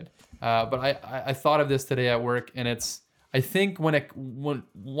you did. But I thought of this today at work, and I think when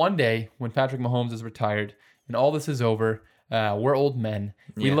one day when Patrick Mahomes is retired and all this is over, we're old men.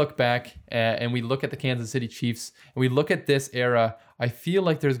 We look back and we look at the Kansas City Chiefs and we look at this era. I feel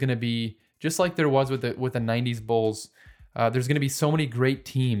like there's going to be, just like there was with the 90s Bulls, there's going to be so many great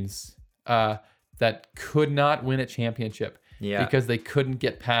teams that could not win a championship because they couldn't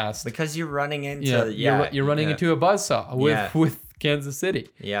get past. Because you're running into you're running into a buzzsaw with Kansas City.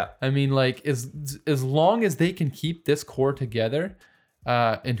 Yeah. I mean, like as long as they can keep this core together,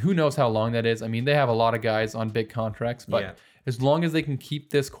 and who knows how long that is. I mean, they have a lot of guys on big contracts, but as long as they can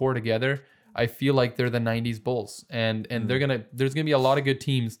keep this core together, I feel like they're the 90s Bulls, and there's gonna be a lot of good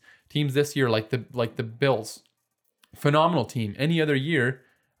teams this year, like the Bills, phenomenal team. Any other year,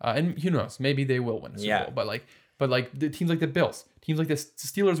 and who knows, maybe they will win a Super Bowl, but like the teams like the Bills, teams like the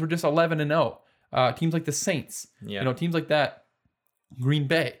Steelers were just 11-0, teams like the Saints, teams like that, Green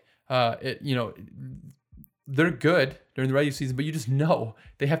Bay, they're good during the regular season, but you just know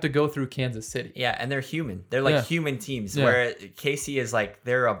they have to go through Kansas City. Yeah, and they're human. They're like human teams, where KC is like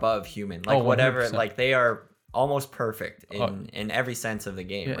they're above human. Like whatever, 100%. like they are almost perfect in every sense of the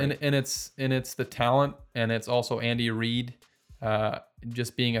game. Yeah, right? and it's the talent, and it's also Andy Reid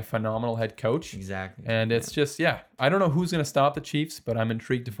just being a phenomenal head coach. Exactly. And it's just I don't know who's going to stop the Chiefs, but I'm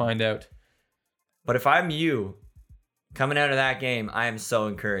intrigued to find out. But if I'm you, coming out of that game, I am so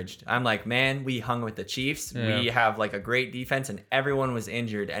encouraged. I'm like, man, we hung with the Chiefs. Yeah. We have like a great defense, and everyone was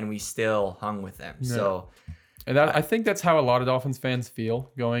injured, and we still hung with them. Yeah. So, And I think that's how a lot of Dolphins fans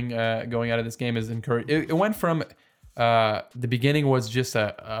feel going out of this game. Is encouraged. It went from the beginning was just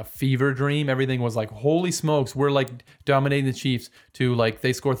a fever dream. Everything was like, holy smokes, we're like dominating the Chiefs, to like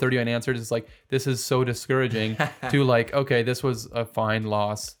they score 30 unanswered. It's like, this is so discouraging. To like, okay, this was a fine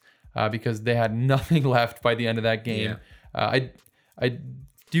loss. Because they had nothing left by the end of that game. I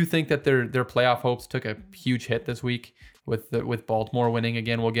do think that their playoff hopes took a huge hit this week with Baltimore winning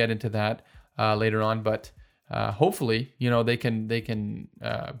again. We'll get into that later on, but hopefully, they can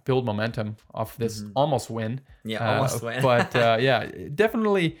build momentum off this almost win. Almost win. But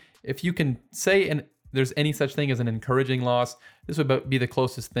definitely, if you can say there's any such thing as an encouraging loss, this would be the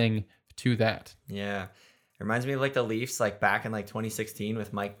closest thing to that. Yeah. It reminds me of like the Leafs, like back in like 2016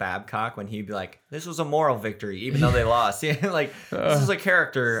 with Mike Babcock, when he'd be like, "This was a moral victory, even though they lost." Like this is a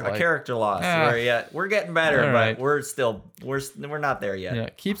character loss. Where we're getting better, but we're not there yet. Yeah,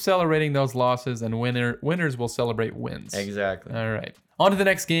 keep celebrating those losses, and winners will celebrate wins. Exactly. All right, on to the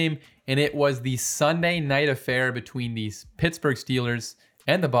next game, and it was the Sunday night affair between the Pittsburgh Steelers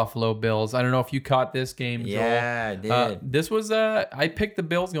and the Buffalo Bills. I don't know if you caught this game, Joel. Yeah, I did. This was I picked the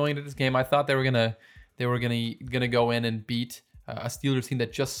Bills going into this game. I thought they were gonna go in and beat a Steelers team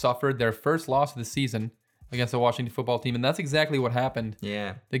that just suffered their first loss of the season against the Washington football team, and that's exactly what happened.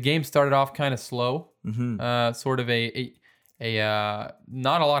 Yeah, the game started off kind of slow, sort of a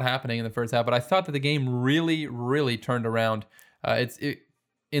not a lot happening in the first half, but I thought that the game really, really turned around.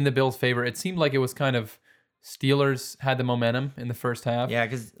 In the Bills' favor. It seemed like it was kind of Steelers had the momentum in the first half. Yeah,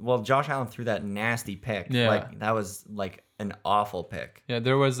 because Josh Allen threw that nasty pick. Yeah, like that was like an awful pick. Yeah,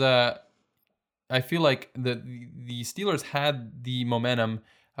 there was I feel like the Steelers had the momentum,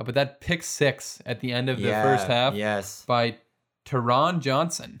 but that pick six at the end of the first half by Teron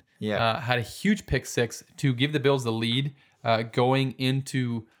Johnson had a huge pick six to give the Bills the lead going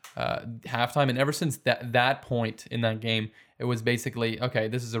into halftime. And ever since that point in that game, it was basically, okay,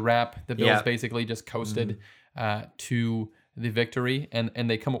 this is a wrap. The Bills basically just coasted to the victory, and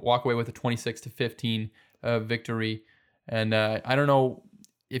they walk away with a 26-15 victory. And I don't know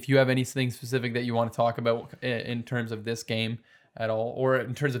if you have anything specific that you want to talk about in terms of this game at all, or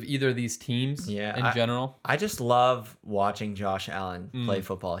in terms of either of these teams in general. I just love watching Josh Allen play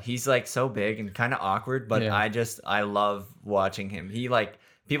football. He's like so big and kind of awkward, but I love watching him. He like,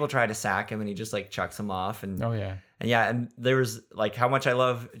 people try to sack him and he just like chucks them off. And and there was like how much I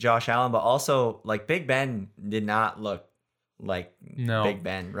love Josh Allen, but also like Big Ben did not look like No. Big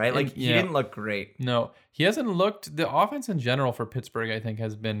Ben, right? Like he yeah. didn't look great. No, he hasn't looked. The offense in general for Pittsburgh, I think,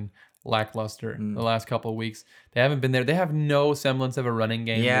 has been lackluster the last couple of weeks. They haven't been there. They have no semblance of a running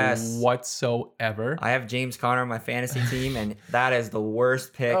game Yes. whatsoever. I have James Conner on my fantasy team, and that is the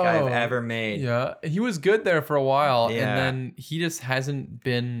worst pick I've ever made. Yeah, he was good there for a while, Yeah. and then he just hasn't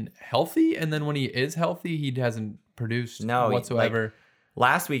been healthy. And then when he is healthy, he hasn't produced whatsoever.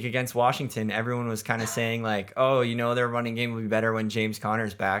 Last week against Washington, everyone was kind of saying like, "Oh, their running game will be better when James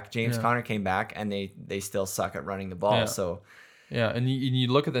Conner's back." James Conner came back, and they still suck at running the ball. Yeah. So, yeah, and you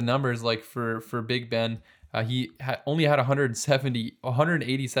look at the numbers like for Big Ben, he only had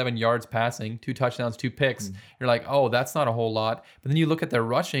 187 yards passing, 2 touchdowns, 2 picks. You're like, oh, that's not a whole lot. But then you look at their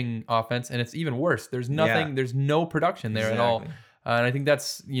rushing offense, and it's even worse. There's nothing. Yeah. There's no production there at all. Exactly. And I think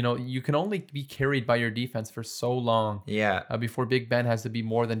that's, you can only be carried by your defense for so long. yeah. Before Big Ben has to be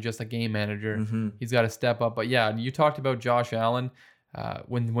more than just a game manager. Mm-hmm. He's got to step up. But yeah, you talked about Josh Allen.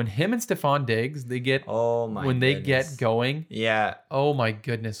 When him and Stephon Diggs, they get going. Yeah. Oh my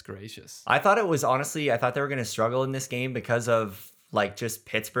goodness gracious. I thought they were going to struggle in this game because of like just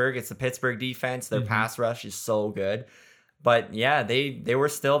Pittsburgh. It's the Pittsburgh defense. Their pass rush is so good. But yeah, they were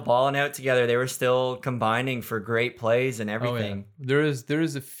still balling out together. They were still combining for great plays and everything. Oh, yeah. There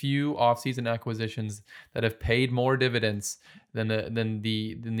is a few offseason acquisitions that have paid more dividends than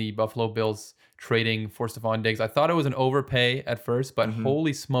the Buffalo Bills trading for Stephon Diggs. I thought it was an overpay at first, but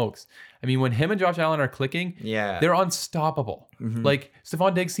holy smokes. I mean, when him and Josh Allen are clicking, they're unstoppable. Like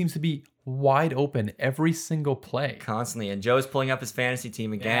Stephon Diggs seems to be wide open every single play. Constantly. And Joe's pulling up his fantasy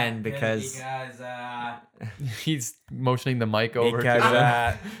team again because he's motioning the mic over.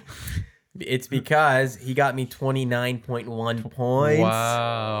 Because it's because he got me 29.1 points.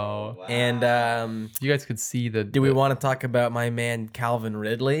 Wow. And you guys could see the. do we want to talk about my man Calvin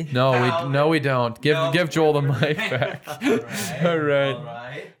Ridley? No, we don't. Give Joel the mic back. All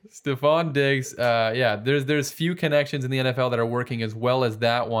right. Stephon Diggs, there's few connections in the NFL that are working as well as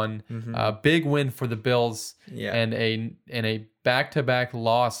that one. Big win for the Bills, and a back-to-back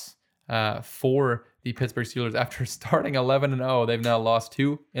loss for the Pittsburgh Steelers after starting 11-0. They've now lost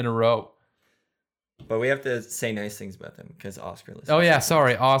 2 in a row. But we have to say nice things about them because Oscar listens. Oh yeah,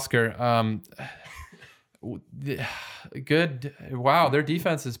 sorry, Oscar. Good. Wow, their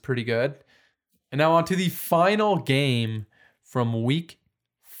defense is pretty good. And now on to the final game from week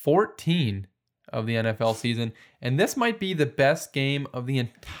 14 of the NFL season. And this might be the best game of the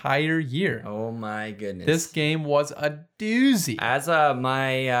entire year. Oh my goodness. This game was a doozy. As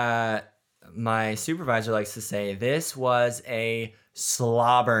my supervisor likes to say, this was a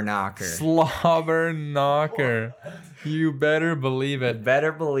slobber knocker. Slobber knocker. You better believe it.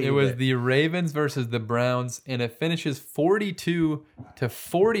 Better believe it. It was the Ravens versus the Browns, and it finishes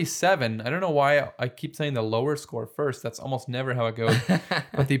 42-47. I don't know why I keep saying the lower score first. That's almost never how it goes.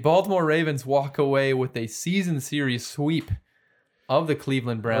 But the Baltimore Ravens walk away with a season series sweep of the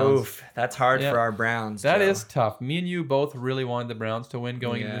Cleveland Browns. Oof, that's hard for our Browns. That Joe. is tough. Me and you both really wanted the Browns to win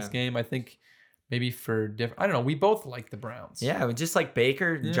going into this game. I think maybe for different. I don't know. We both like the Browns. Yeah, just like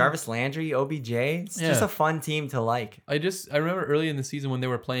Baker, Jarvis Landry, OBJ. It's just a fun team to like. I remember early in the season when they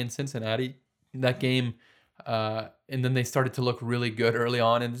were playing Cincinnati, that game, and then they started to look really good early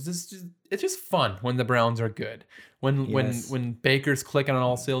on, and it's just fun when the Browns are good. When Baker's clicking on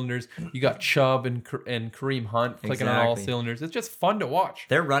all cylinders, you got Chubb and Kareem Hunt clicking on all cylinders. It's just fun to watch.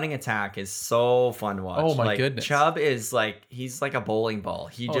 Their running attack is so fun to watch. Oh my goodness. Chubb is he's like a bowling ball.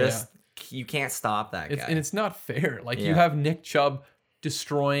 You can't stop that guy. And it's not fair. You have Nick Chubb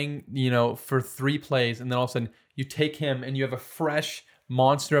destroying, for 3 plays, and then all of a sudden you take him and you have a fresh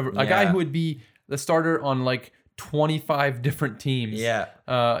monster of a guy who would be the starter on 25 different teams in the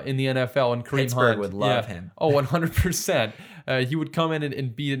NFL, and Kareem Pittsburgh Hunt would love him. Oh, 100%. He would come in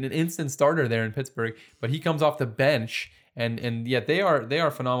and be an instant starter there in Pittsburgh, but he comes off the bench, and they are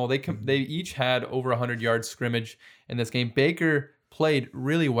phenomenal. They each had over 100 yards scrimmage in this game. Baker played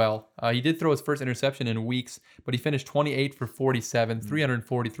really well. He did throw his first interception in weeks, but he finished 28 for 47,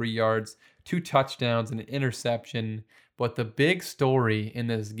 343 yards, 2 touchdowns, and an interception. But the big story in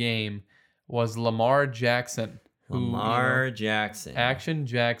this game was Lamar Jackson. Action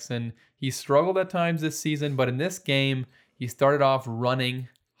Jackson. He struggled at times this season, but in this game, he started off running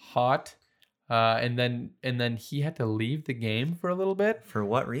hot. And then he had to leave the game for a little bit. For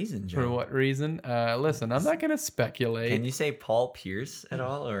what reason, Joe? For what reason? Listen, I'm not going to speculate. Can you say Paul Pierce at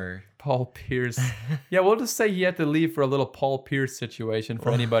all, or Paul Pierce? Yeah, we'll just say he had to leave for a little Paul Pierce situation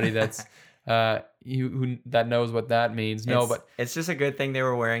for anybody that's who that knows what that means. No, but it's just a good thing they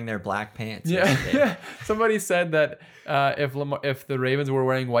were wearing their black pants. yesterday. yeah. Somebody said that if the Ravens were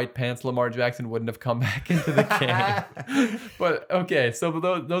wearing white pants, Lamar Jackson wouldn't have come back into the game. But okay, so for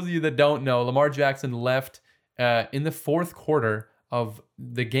those of you that don't know, Lamar Jackson left in the fourth quarter of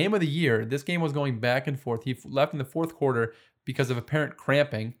the game of the year. This game was going back and forth. He left in the fourth quarter because of apparent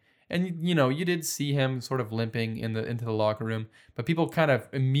cramping. And you did see him sort of limping into the locker room, but people kind of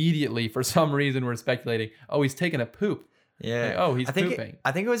immediately, for some reason, were speculating, "Oh, he's taking a poop." Yeah. Like, oh, he's pooping.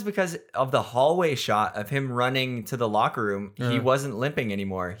 I think it was because of the hallway shot of him running to the locker room. He wasn't limping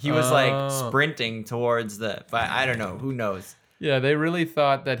anymore. He was like sprinting towards but I don't know. Who knows? Yeah, they really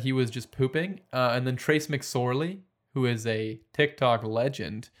thought that he was just pooping. And then Trace McSorley, who is a TikTok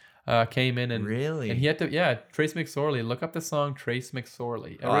legend, came in and he had to Trace McSorley. Look up the song Trace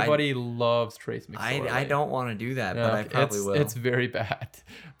McSorley. Everybody loves Trace McSorley. I don't want to do that, but I probably will. It's very bad.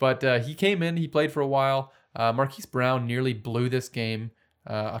 But he came in. He played for a while. Marquise Brown nearly blew this game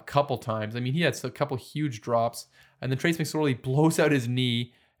a couple times. I mean, he had a couple huge drops, and then Trace McSorley blows out his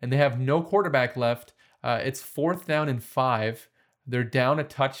knee, and they have no quarterback left. It's 4th down and 5. They're down a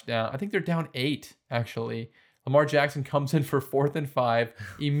touchdown. I think they're down 8 actually. Lamar Jackson comes in for 4th and 5,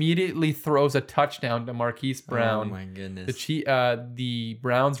 immediately throws a touchdown to Marquise Brown. Oh my goodness. The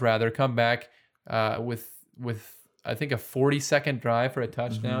Browns come back with I think a 40-second drive for a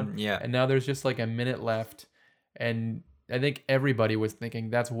touchdown. Mm-hmm, yeah. And now there's just like a minute left. And I think everybody was thinking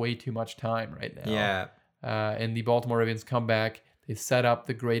that's way too much time right now. Yeah. And the Baltimore Ravens come back. They set up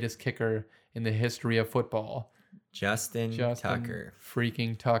the greatest kicker in the history of football. Justin Tucker.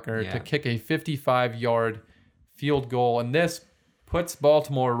 Freaking Tucker to kick a 55-yard field goal. And this puts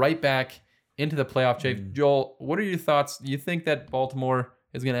Baltimore right back into the playoff chase. Joel, what are your thoughts? Do you think that Baltimore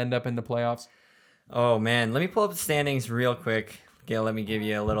is going to end up in the playoffs? Oh, man. Let me pull up the standings real quick. Okay, let me give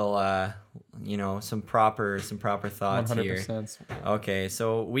you a little, some proper thoughts 100%. here. Okay,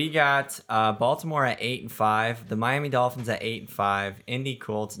 so we got Baltimore at 8-5, the Miami Dolphins at 8-5, Indy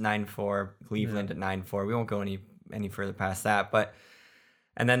Colts 9-4, Cleveland at 9-4. We won't go any further past that,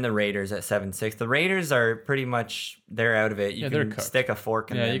 and then the Raiders at 7-6. The Raiders are pretty much they're out of it. You can stick a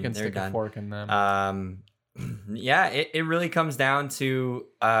fork in them. Yeah, you can stick a fork in them. It really comes down to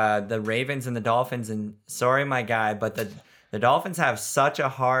the Ravens and the Dolphins. And sorry, my guy, but the Dolphins have such a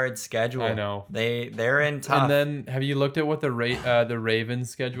hard schedule. I know they're in tough. And then, have you looked at what the Ravens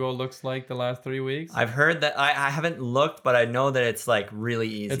schedule looks like the last 3 weeks? I've heard that. I haven't looked, but I know that it's like really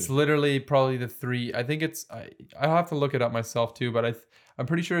easy. It's literally probably the 3. I think it's. I'll have to look it up myself too, but I'm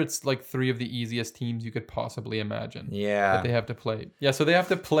pretty sure it's like 3 of the easiest teams you could possibly imagine. Yeah. That they have to play. Yeah, so they have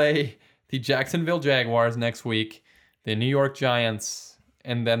to play the Jacksonville Jaguars next week, the New York Giants,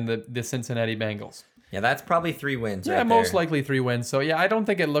 and then the Cincinnati Bengals. Yeah, that's probably 3 wins. Yeah, most likely 3 wins. So yeah, I don't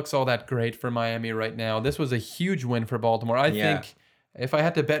think it looks all that great for Miami right now. This was a huge win for Baltimore. I think if I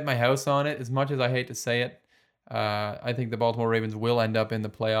had to bet my house on it, as much as I hate to say it, I think the Baltimore Ravens will end up in the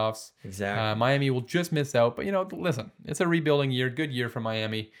playoffs. Exactly. Miami will just miss out. But listen, it's a rebuilding year, good year for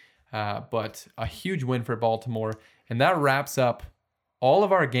Miami, but a huge win for Baltimore, and that wraps up all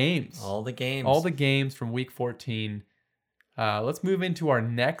of our games. All the games from Week 14. Let's move into our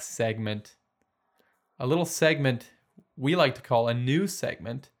next segment. A little segment we like to call a news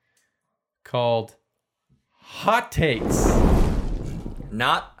segment called Hot Takes.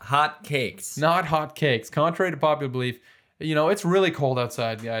 Not hot cakes. Not hot cakes. Contrary to popular belief, it's really cold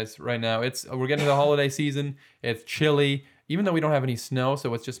outside, guys, right now. We're getting to the holiday season. It's chilly, even though we don't have any snow,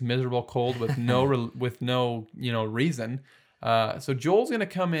 so it's just miserable cold with no reason. So Joel's going to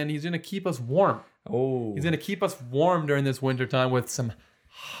come in. He's going to keep us warm. Oh. He's going to keep us warm during this winter time with some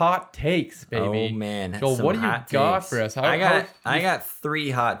hot takes, baby. Oh man, Joel, what do you got for us? I got 3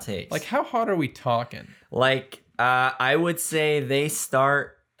 hot takes. Like, how hot are we talking? Like, I would say they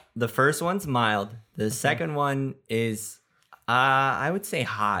start. The first one's mild. The second one is, I would say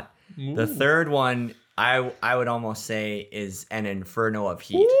hot. Ooh. The third one, I would almost say is an inferno of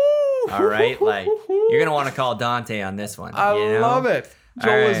heat. Ooh. All right, like you're gonna want to call Dante on this one. I love it.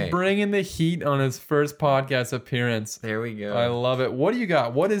 Joel is right. bringing the heat on his first podcast appearance. There we go. I love it. What do you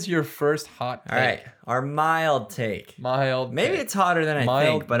got? What is your first hot take? All right, our mild take. Mild. Maybe take. it's hotter than I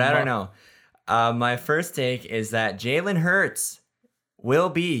think, but I don't know. My first take is that Jalen Hurts will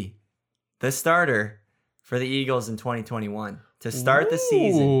be the starter for the Eagles in 2021 to start the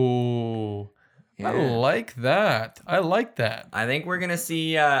season. Ooh. Yeah. I like that. I think we're gonna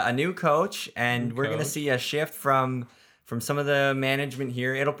see a new coach, and we're gonna see a shift from some of the management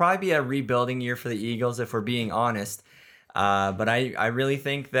here. It'll probably be a rebuilding year for the Eagles, if we're being honest. But I really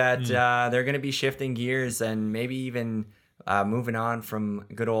think that they're gonna be shifting gears and maybe even moving on from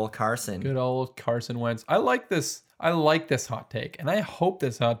good old Carson. Good old Carson Wentz. I like this hot take, and I hope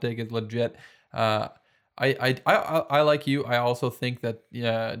this hot take is legit. I like you. I also think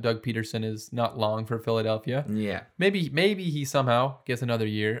that Doug Peterson is not long for Philadelphia. Yeah. Maybe he somehow gets another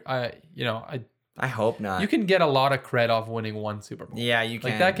year. I hope not. You can get a lot of cred off winning one Super Bowl. Yeah, you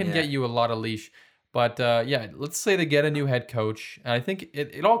can. Like that can get you a lot of leash. But let's say they get a new head coach, and I think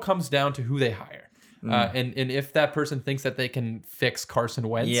it all comes down to who they hire. And if that person thinks that they can fix Carson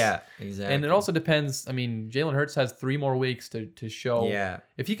Wentz. Yeah, exactly. And it also depends. I mean, Jalen Hurts has 3 more weeks to show. Yeah.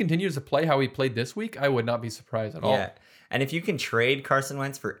 If he continues to play how he played this week, I would not be surprised at all. Yeah. And if you can trade Carson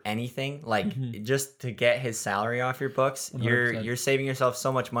Wentz for anything, like just to get his salary off your books, 100%. you're saving yourself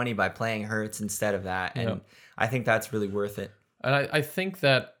so much money by playing Hurts instead of that. And I think that's really worth it. And I think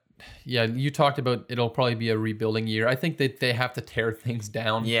that, you talked about it'll probably be a rebuilding year. I think that they have to tear things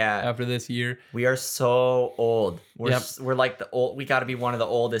down after this year. We are so old. We're like the old. We got to be one of the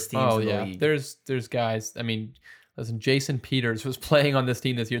oldest teams in the league. There's guys. I mean, listen, Jason Peters was playing on this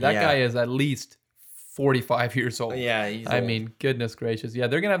team this year. That guy is at least 45 years old. Yeah, he's old. I mean, goodness gracious. Yeah,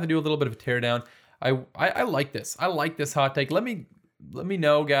 they're gonna have to do a little bit of a tear down. I like this. I like this hot take. Let me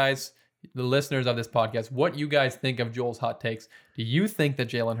know, guys, the listeners of this podcast, what you guys think of Joel's hot takes. Do you think that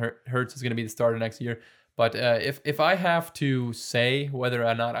Jalen Hurts is going to be the starter next year? But if I have to say whether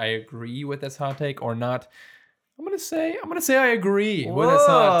or not I agree with this hot take or not, I'm gonna say I agree with this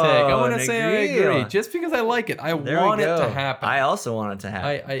hot take. I'm gonna say I agree just because I like it. I want it to happen. I also want it to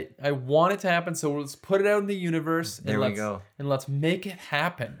happen. I want it to happen. So let's put it out in the universe. There we go. And let's make it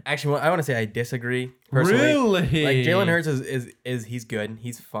happen. Actually, I want to say I disagree personally. Really? Like Jalen Hurts is he's good.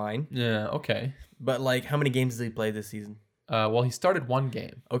 He's fine. Yeah. Okay. But like, how many games does he play this season? Well, he started 1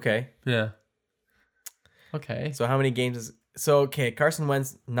 game. Okay. Yeah. Okay. So how many games is... So, okay, Carson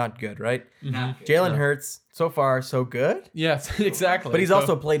Wentz, not good, right? Mm-hmm. Jalen Hurts, so far, so good. Yes, exactly. But he's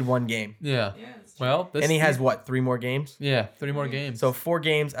also played 1 game. Yeah. Well, and he has, 3 more games? Yeah, 3 more games. So 4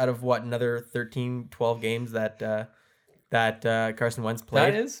 games out of, another 13, 12 games that Carson Wentz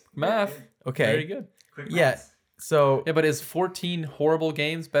played? That is math. Okay. Very good. Quick Yeah. maths. So... Yeah, but is 14 horrible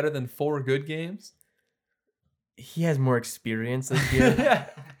games better than 4 good games? He has more experience this year,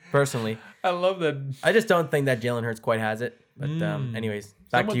 personally. I love that. I just don't think that Jalen Hurts quite has it. But anyways,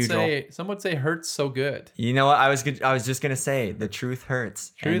 back to you, Joel. Some would say Hurts so good. You know what? I was just gonna say the truth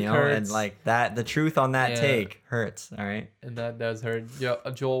hurts. Truth hurts. And like that, the truth on that take hurts. All right. And that does hurt.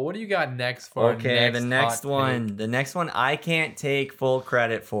 Joel, what do you got next for? The next one. Take? The next one I can't take full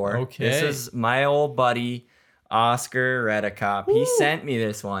credit for. Okay. This is my old buddy Oscar Redicop. He sent me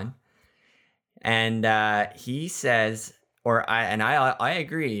this one, and he says, I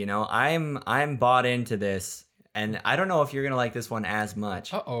agree. You know, I'm bought into this. And I don't know if you're going to like this one as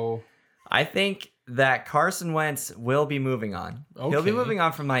much. Uh-oh. I think that Carson Wentz will be moving on. Okay. He'll be moving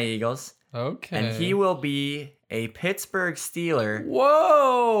on from my Eagles. Okay. And he will be a Pittsburgh Steeler.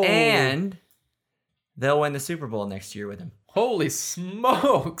 Whoa. And they'll win the Super Bowl next year with him. Holy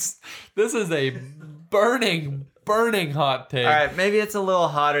smokes. This is a burning hot take. All right, maybe it's a little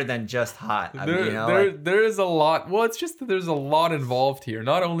hotter than just hot. I mean, there is a lot. Well, it's just that there's a lot involved here.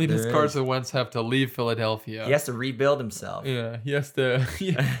 Not only does There Carson Wentz have to leave Philadelphia. he has to rebuild himself. Yeah, he has to.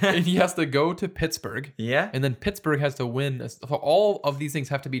 And he has to go to Pittsburgh. Yeah. And then Pittsburgh has to win. So all of these things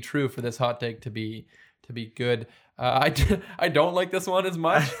have to be true for this hot take to be good. I don't like this one as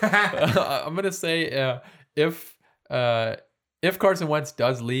much. I'm gonna say if Carson Wentz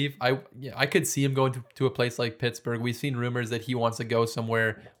does leave, I could see him going to a place like Pittsburgh. We've seen rumors that he wants to go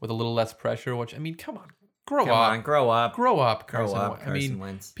somewhere with a little less pressure. Which, I mean, come on, grow up, Carson Wentz. I mean,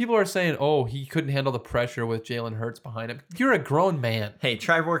 Wentz. people are saying, "Oh, he couldn't handle the pressure with Jalen Hurts behind him." You're a grown man. Hey,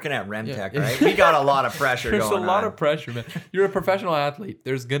 try working at Remtech, right? We got a lot of pressure There's going on. a lot of pressure, man. You're a professional athlete.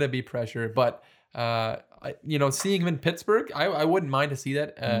 There's gonna be pressure, but seeing him in Pittsburgh, I wouldn't mind to see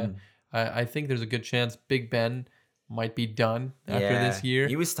that. I think there's a good chance Big Ben might be done after this year.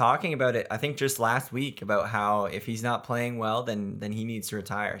 He was talking about it, I think, just last week about how if he's not playing well, then he needs to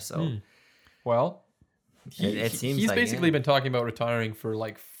retire. So, Well, it seems he's like, basically been talking about retiring for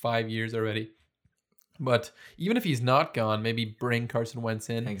like 5 years already. But even if he's not gone, maybe bring Carson Wentz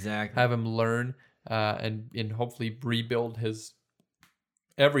in, exactly, have him learn, and hopefully rebuild his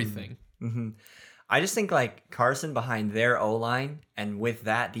everything. Mm-hmm. I just think like Carson behind their O-line and with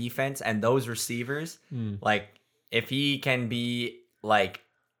that defense and those receivers, like if he can be like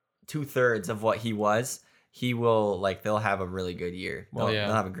 2/3 of what he was, he will they'll have a really good year. They'll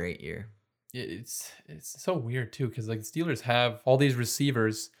have a great year. It's so weird too, because like the Steelers have all these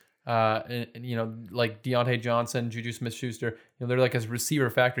receivers And, like Deontay Johnson, Juju Smith-Schuster, they're like a receiver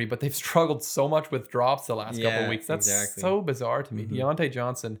factory, but they've struggled so much with drops the last couple of weeks. That's so bizarre to me. Deontay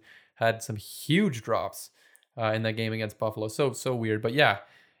Johnson had some huge drops in that game against Buffalo. So weird. But yeah,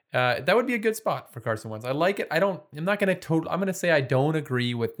 that would be a good spot for Carson Wentz. I like it. I'm not going to I'm going to say I don't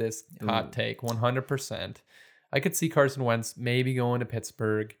agree with this hot take 100%. I could see Carson Wentz maybe going to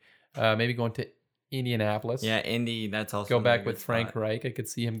Pittsburgh, maybe going to Indianapolis. Yeah, Indy, that's also go back with Frank Reich. I could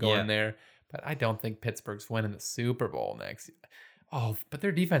see him going there, but I don't think Pittsburgh's winning the Super Bowl next year. Oh, but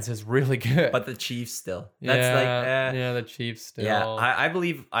their defense is really good. But the Chiefs still. That's the Chiefs still. Yeah, I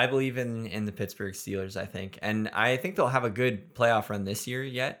believe in the Pittsburgh Steelers, I think. And I think they'll have a good playoff run this year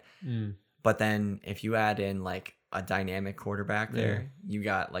yet. But then if you add in like a dynamic quarterback there, you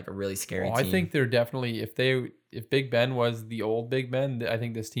got like a really scary team. I think they're definitely, if Big Ben was the old Big Ben, I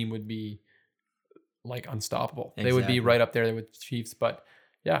think this team would be like unstoppable. Exactly. They would be right up there with the Chiefs, but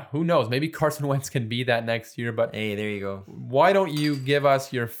yeah, who knows? Maybe Carson Wentz can be that next year. But hey, there you go. Why don't you give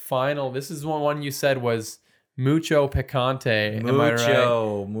us your final? This is one you said was mucho picante.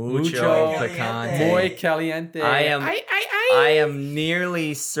 Mucho picante. Muy caliente. I am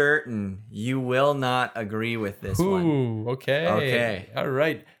nearly certain you will not agree with this one. Okay. All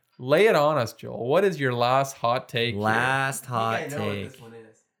right. Lay it on us, Joel. What is your last hot take? I know what this one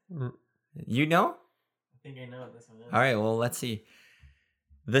is. You know? I think I know what this one is. All right, well, let's see.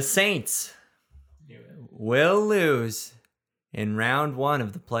 The Saints will lose in round 1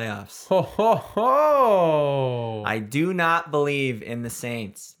 of the playoffs. Ho, ho, ho. I do not believe in the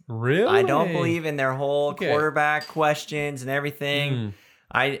Saints. Really? I don't believe in their whole quarterback questions and everything.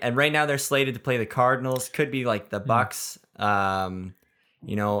 And right now they're slated to play the Cardinals. Could be like the Bucks.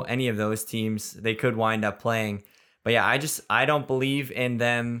 Any of those teams they could wind up playing. But yeah, I don't believe in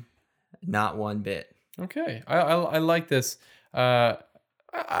them, not one bit. Okay, I like this.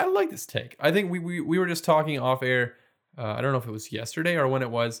 I like this take. I think we were just talking off air. I don't know if it was yesterday or when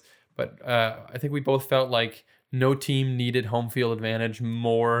it was, but I think we both felt like no team needed home field advantage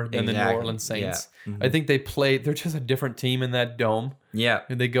more than the New Orleans Saints. Yeah. I think they're just a different team in that dome. Yeah.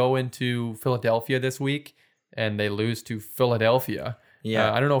 And they go into Philadelphia this week and they lose to Philadelphia.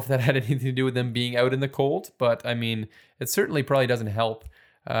 Yeah. I don't know if that had anything to do with them being out in the cold, but I mean, it certainly probably doesn't help.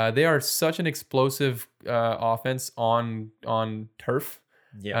 They are such an explosive offense on turf.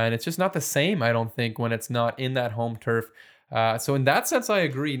 Yeah. And it's just not the same, I don't think, when it's not in that home turf. So in that sense, I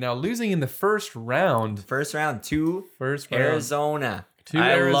agree. Now, losing in the first round to Arizona.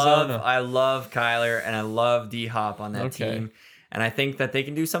 I love Kyler and I love D-Hop on that team. And I think that they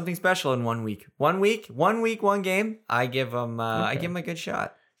can do something special in 1 week. 1 week, one game. I give them I give them a good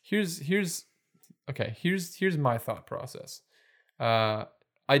shot. Here's my thought process. I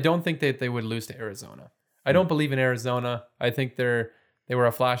don't think that they would lose to Arizona. I don't believe in Arizona. I think they were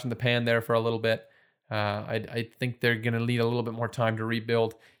a flash in the pan there for a little bit. I think they're going to need a little bit more time to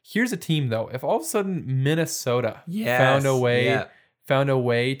rebuild. Here's a team, though. If all of a sudden Minnesota found a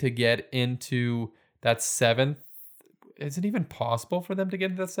way to get into that 7th, is it even possible for them to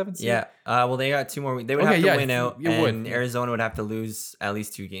get into that 7th seed? Yeah. Well, they got 2 more weeks. They would have to win out, and Arizona would have to lose at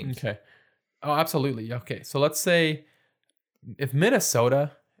least 2 games. Okay. Oh, absolutely. Okay. So let's say if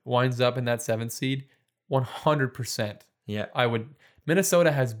Minnesota winds up in that 7th seed, 100%. Yeah.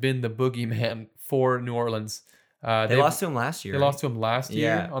 Minnesota has been the boogeyman for New Orleans. They lost to him last year. They lost to him last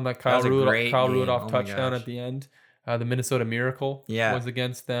year on that Kyle Rudolph touchdown at the end. The Minnesota Miracle was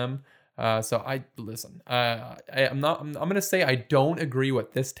against them. I'm going to say I don't agree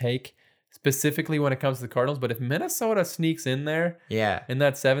with this take specifically when it comes to the Cardinals, but if Minnesota sneaks in there in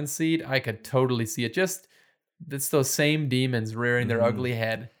that 7th seed, I could totally see it. Just it's those same demons rearing their ugly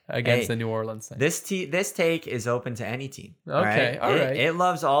head against the New Orleans Saints. This take is open to any team. Okay, all right. It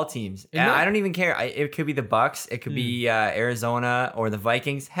loves all teams. I don't even care. It could be the Bucks. It could be Arizona or the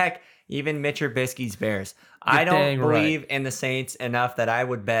Vikings. Heck, even Mitch Trubisky's Bears. I don't believe in the Saints enough that I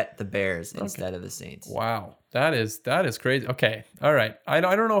would bet the Bears instead of the Saints. Wow, that is crazy. Okay, all right. I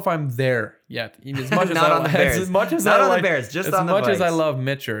don't know if I'm there yet. As much as not on the Bears. As much as I like the Bears. Just on the Vikes. As much as I love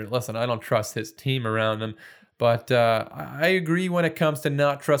Mitcher, listen, I don't trust his team around him. But I agree when it comes to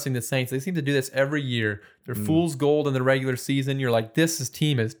not trusting the Saints. They seem to do this every year. They're fool's gold in the regular season. You're like,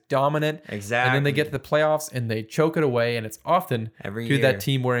 team is dominant. Exactly. And then they get to the playoffs and they choke it away. And it's often that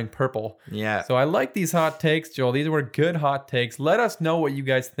team wearing purple. Yeah. So I like these hot takes, Joel. These were good hot takes. Let us know what you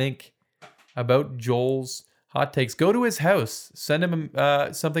guys think about Joel's hot takes. Go to his house. Send him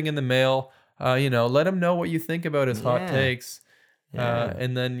something in the mail. Let him know what you think about his hot takes. Yeah.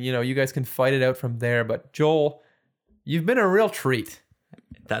 And then, you guys can fight it out from there. But Joel, you've been a real treat.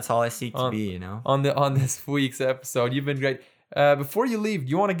 That's all I seek to be, on this week's episode. You've been great. Before you leave, do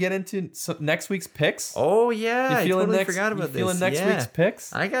you want to get into next week's picks? Oh yeah, I totally forgot about you feeling this. next week's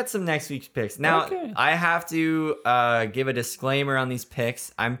picks? I got some next week's picks. Now, Okay. I have to give a disclaimer on these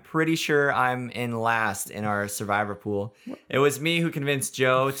picks. I'm pretty sure I'm in last in our Survivor pool. It was me who convinced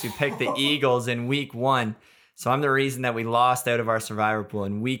Joe to pick the Eagles in week 1. So I'm the reason that we lost out of our Survivor pool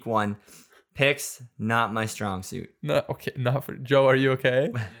in week 1. Picks, not my strong suit. No, okay, not for Joe. Are you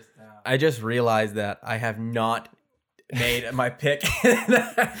okay? I just realized that I have not made my pick.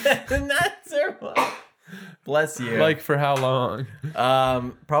 That's bless you. Like for how long?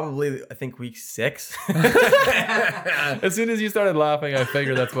 Probably I think week 6. As soon as you started laughing, I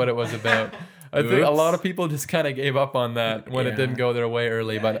figured that's what it was about. I think a Oops. lot of people just kind of gave up on that when it Yeah. didn't go their way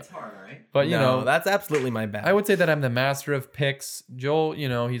early. It's hard, right? But you know, that's absolutely my bad. I would say that I'm the master of picks. Joel, you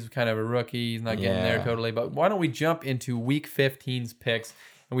know, he's kind of a rookie. He's not getting there Yeah. totally. But why don't we jump into week 15's picks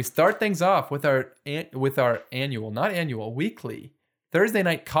and we start things off with our weekly Thursday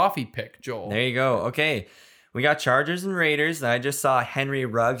night coffee pick, Joel. There you go. Okay. We got Chargers and Raiders. I just saw Henry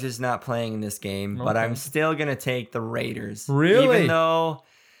Ruggs is not playing in this game, but Okay. I'm still going to take the Raiders. Really? Even though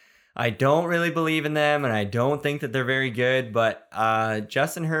I don't really believe in them and I don't think that they're very good, but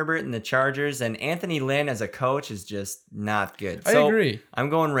Justin Herbert and the Chargers and Anthony Lynn as a coach is just not good. I agree. I'm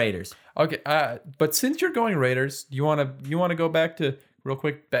going Raiders. Okay, but since you're going Raiders, you want to go back to real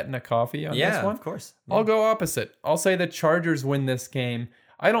quick betting a coffee on this Yeah, one? of course. I'll go opposite. I'll say the Chargers win this game.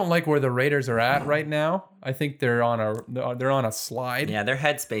 I don't like where the Raiders are at right now. I think they're on a slide. Yeah, their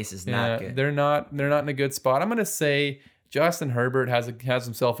headspace is not good. They're not in a good spot. I'm gonna say Justin Herbert has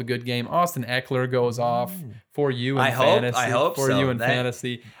himself a good game. Austin Eckler goes off for you in fantasy. I hope for so. you in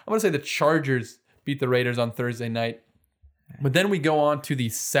fantasy. I'm gonna say the Chargers beat the Raiders on Thursday night. But then we go on to the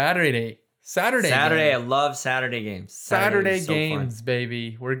Saturday. Saturday, I game. love Saturday games. Saturday is so fun. games,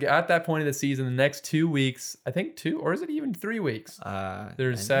 baby. We're at that point of the season. The next 2 weeks, I think 2, or is it even 3 weeks?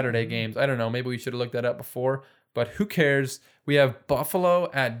 There's Saturday games. I don't know. Maybe we should have looked that up before. But who cares? We have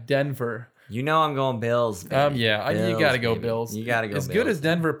Buffalo at Denver. You know I'm going Bills. Baby. You Bills, got to go baby. Bills. You got to go As Bills. good as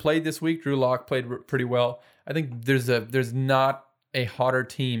Denver played this week, Drew Lock played pretty well. I think there's not a hotter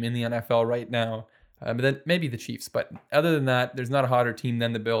team in the NFL right now. But then maybe the Chiefs. But other than that, there's not a hotter team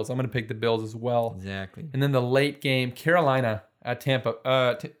than the Bills. I'm going to pick the Bills as well. Exactly. And then the late game, Carolina at Tampa.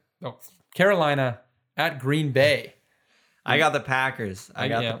 Carolina at Green Bay. I got the Packers. I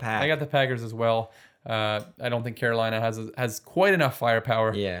got the Pack. I got the Packers as well. I don't think Carolina has quite enough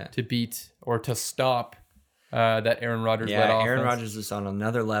firepower Yeah. to beat or to stop that Aaron Rodgers led offense. Aaron Rodgers is on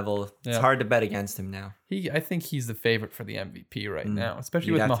another level. It's Yeah. hard to bet against him now. I think he's the favorite for the MVP right now, especially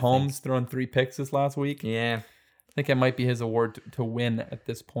You'd with have to Mahomes throwing 3 picks this last week. Yeah. I think it might be his award to win at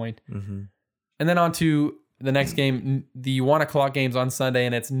this point. Mm-hmm. And then on to the next game, the 1:00 games on Sunday,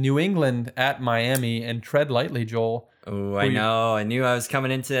 and it's New England at Miami. And tread lightly, Joel. Oh, I know. I knew I was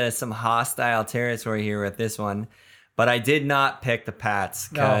coming into some hostile territory here with this one, but I did not pick the Pats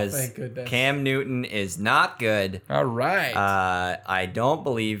because thank goodness. Cam Newton is not good. All right. I don't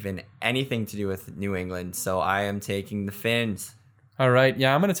believe in anything to do with New England, so I am taking the Fins. All right.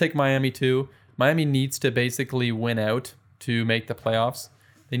 Yeah, I'm going to take Miami too. Miami needs to basically win out to make the playoffs.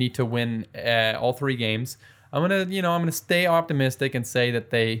 They need to win all 3 games. I'm going to stay optimistic and say that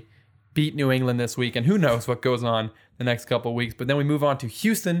they beat New England this week, and who knows what goes on the next couple of weeks. But then we move on to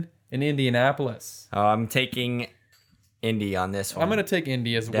Houston and Indianapolis. Oh, I'm taking Indy on this one. I'm going to take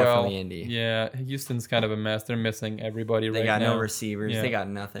Indy as well. Definitely Indy. Yeah, Houston's kind of a mess. They're missing everybody They right got now. no receivers. Yeah. They got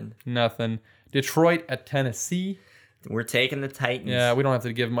nothing. Nothing. Detroit at Tennessee. We're taking the Titans. Yeah, we don't have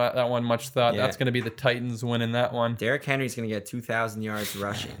to give that one much thought. Yeah. That's going to be the Titans winning that one. Derrick Henry's going to get 2,000 yards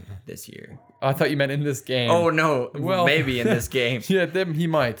rushing this year. Oh, I thought you meant in this game. Oh, no. Well- Maybe in this game. Yeah, he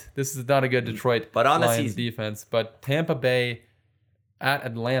might. This is not a good Detroit But on the Lions season. defense. But Tampa Bay at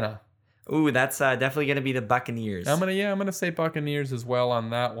Atlanta. Ooh, that's definitely going to be the Buccaneers. I'm gonna say Buccaneers as well on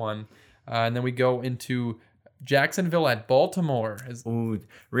that one. And then we go into Jacksonville at Baltimore. Ooh,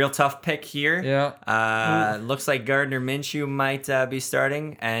 real tough pick here. Yeah. Looks like Gardner Minshew might be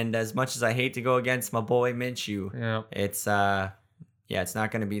starting. And as much as I hate to go against my boy Minshew, Yeah. it's it's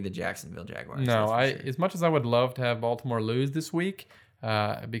not going to be the Jacksonville Jaguars. No, that's for sure. as much as I would love to have Baltimore lose this week,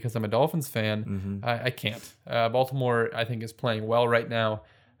 because I'm a Dolphins fan, I can't. Baltimore, I think, is playing well right now.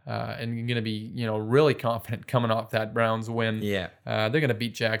 And going to be, really confident coming off that Browns win. Yeah, They're going to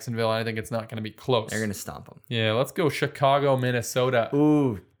beat Jacksonville, and I think it's not going to be close. they're going to stomp them. Yeah, let's go Chicago, Minnesota.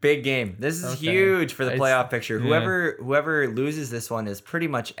 Ooh, big game. This is Okay. huge for the It's- playoff picture. yeah. Whoever loses this one is pretty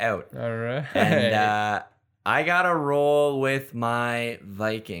much out. All right. And I gotta roll with my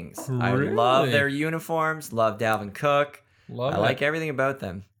Vikings. I love Really? their uniforms. Love Dalvin Cook. Love I it. like everything about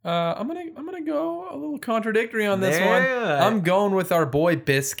them. I'm gonna go a little contradictory on this There one. you go. I'm going with our boy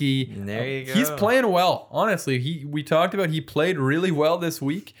Biskey. There you go. He's playing well, honestly. We talked about he played really well this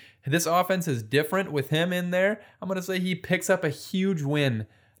week. This offense is different with him in there. I'm gonna say he picks up a huge win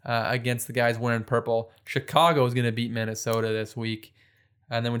against the guys wearing purple. Chicago is gonna beat Minnesota this week,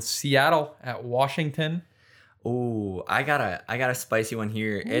 and then with Seattle at Washington. Ooh, I got a spicy one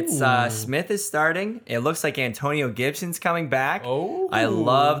here. It's Ooh. Smith is starting. It looks like Antonio Gibson's coming back. Oh, I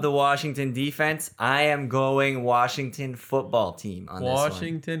love the Washington defense. I am going Washington football team on this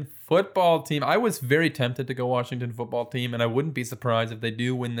Washington football team. I was very tempted to go Washington football team, and I wouldn't be surprised if they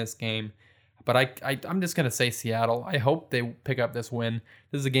do win this game. But I'm just going to say Seattle. I hope they pick up this win.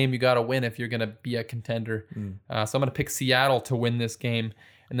 This is a game you got to win if you're going to be a contender. So I'm going to pick Seattle to win this game.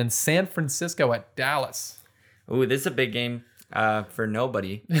 And then San Francisco at Dallas. one. Ooh, this is a big game for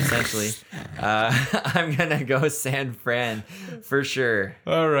nobody, essentially. I'm going to go San Fran for sure.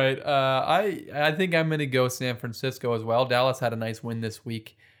 All right. I think I'm going to go San Francisco as well. Dallas had a nice win this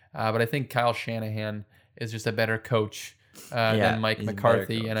week. But I think Kyle Shanahan is just a better coach than Mike he's a better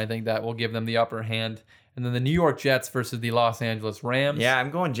McCarthy. coach. And I think that will give them the upper hand. And then the New York Jets versus the Los Angeles Rams. Yeah,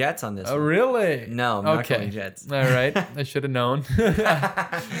 I'm going Jets on this Oh, one. really? No, I'm not going Jets. All right. I should have known.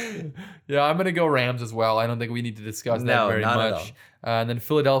 Yeah, I'm going to go Rams as well. I don't think we need to discuss that No, very not at much. And then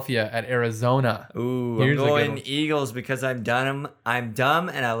Philadelphia at Arizona. Ooh, Here's a I'm good going one. Eagles because I'm dumb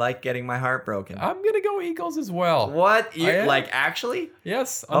and I like getting my heart broken. I'm going to go Eagles as well. What? I am. Like actually?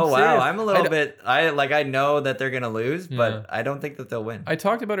 Yes. Oh wow, serious. I'm a little bit. I know that they're gonna lose, but Yeah. I don't think that they'll win. I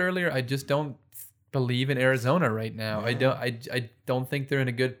talked about earlier. I just don't believe in Arizona right now. I don't think they're in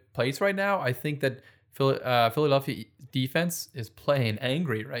a good place right now. I think that Philadelphia defense is playing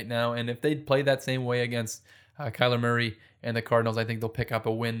angry right now, and if they play that same way against Kyler Murray and the Cardinals, I think they'll pick up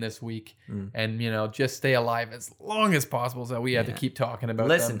a win this week, and just stay alive as long as possible, so we have to keep talking about.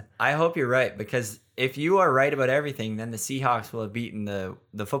 Listen, them. I hope you're right because if you are right about everything, then the Seahawks will have beaten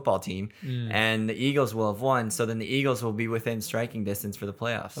the football team, and the Eagles will have won. So then the Eagles will be within striking distance for the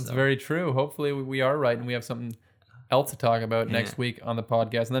playoffs. That's so. very true. Hopefully, we are right, and we have something else to talk about next week on the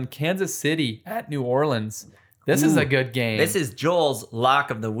podcast. And then Kansas City at New Orleans. This is a good game. This is Joel's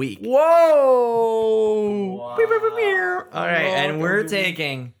lock of the week. Whoa! All right, and we're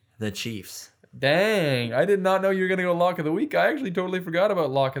taking the Chiefs. Dang, I did not know you were gonna go lock of the week. I actually totally forgot about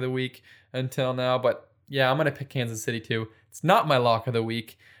lock of the week until now. But yeah, I'm gonna pick Kansas City too. It's not my lock of the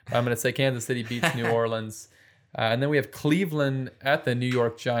week, but I'm gonna say Kansas City beats New Orleans. And then we have Cleveland at the New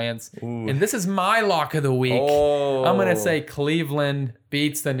York Giants. Ooh. And this is my lock of the week. Oh, I'm gonna say Cleveland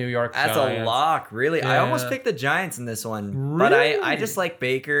beats the New York that's Giants. a lock. Really, I Yeah. almost picked the Giants in this one, but I Really? just like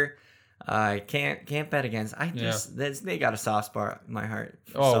Baker. I can't bet against. They got a soft spot in my heart,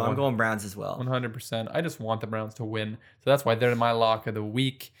 Oh, so I'm one- going Browns as well. 100%. I just want the Browns to win. So that's why they're my lock of the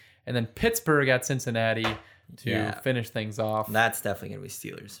week. And then Pittsburgh at Cincinnati to Yeah. finish things off. That's definitely gonna be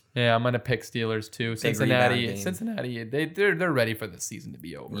Steelers. Yeah, I'm gonna pick Steelers too. Big rebound Cincinnati, game. they're ready for the season to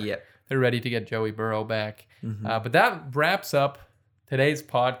be over. Yep. They're ready to get Joey Burrow back. Mm-hmm. But that wraps up today's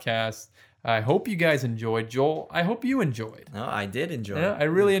podcast. I hope you guys enjoyed. Joel, I hope you enjoyed. No, I did enjoy. Yeah, it. I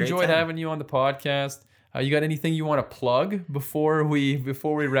really Great enjoyed time. having you on the podcast. You got anything you want to plug before we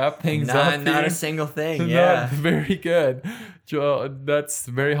wrap things up? Not here? a single thing. No, Yeah. very good, Joel. That's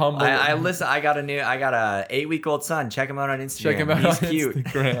very humble. I listen. I got a 8-week-old son. Check him out on Instagram. Check him out He's on cute.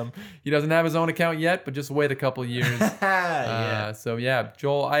 Instagram. He doesn't have his own account yet, but just wait a couple years. Yeah. So yeah,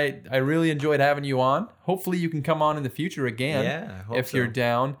 Joel, I really enjoyed having you on. Hopefully you can come on in the future again. Yeah, I hope if you're so.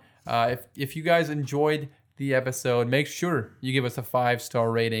 down. If you guys enjoyed the episode, make sure you give us a 5-star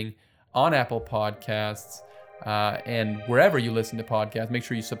rating on Apple Podcasts and wherever you listen to podcasts. Make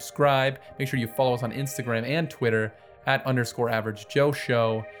sure you subscribe. Make sure you follow us on Instagram and Twitter at @_AverageJoe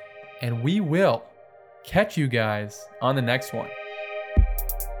Show, and we will catch you guys on the next one.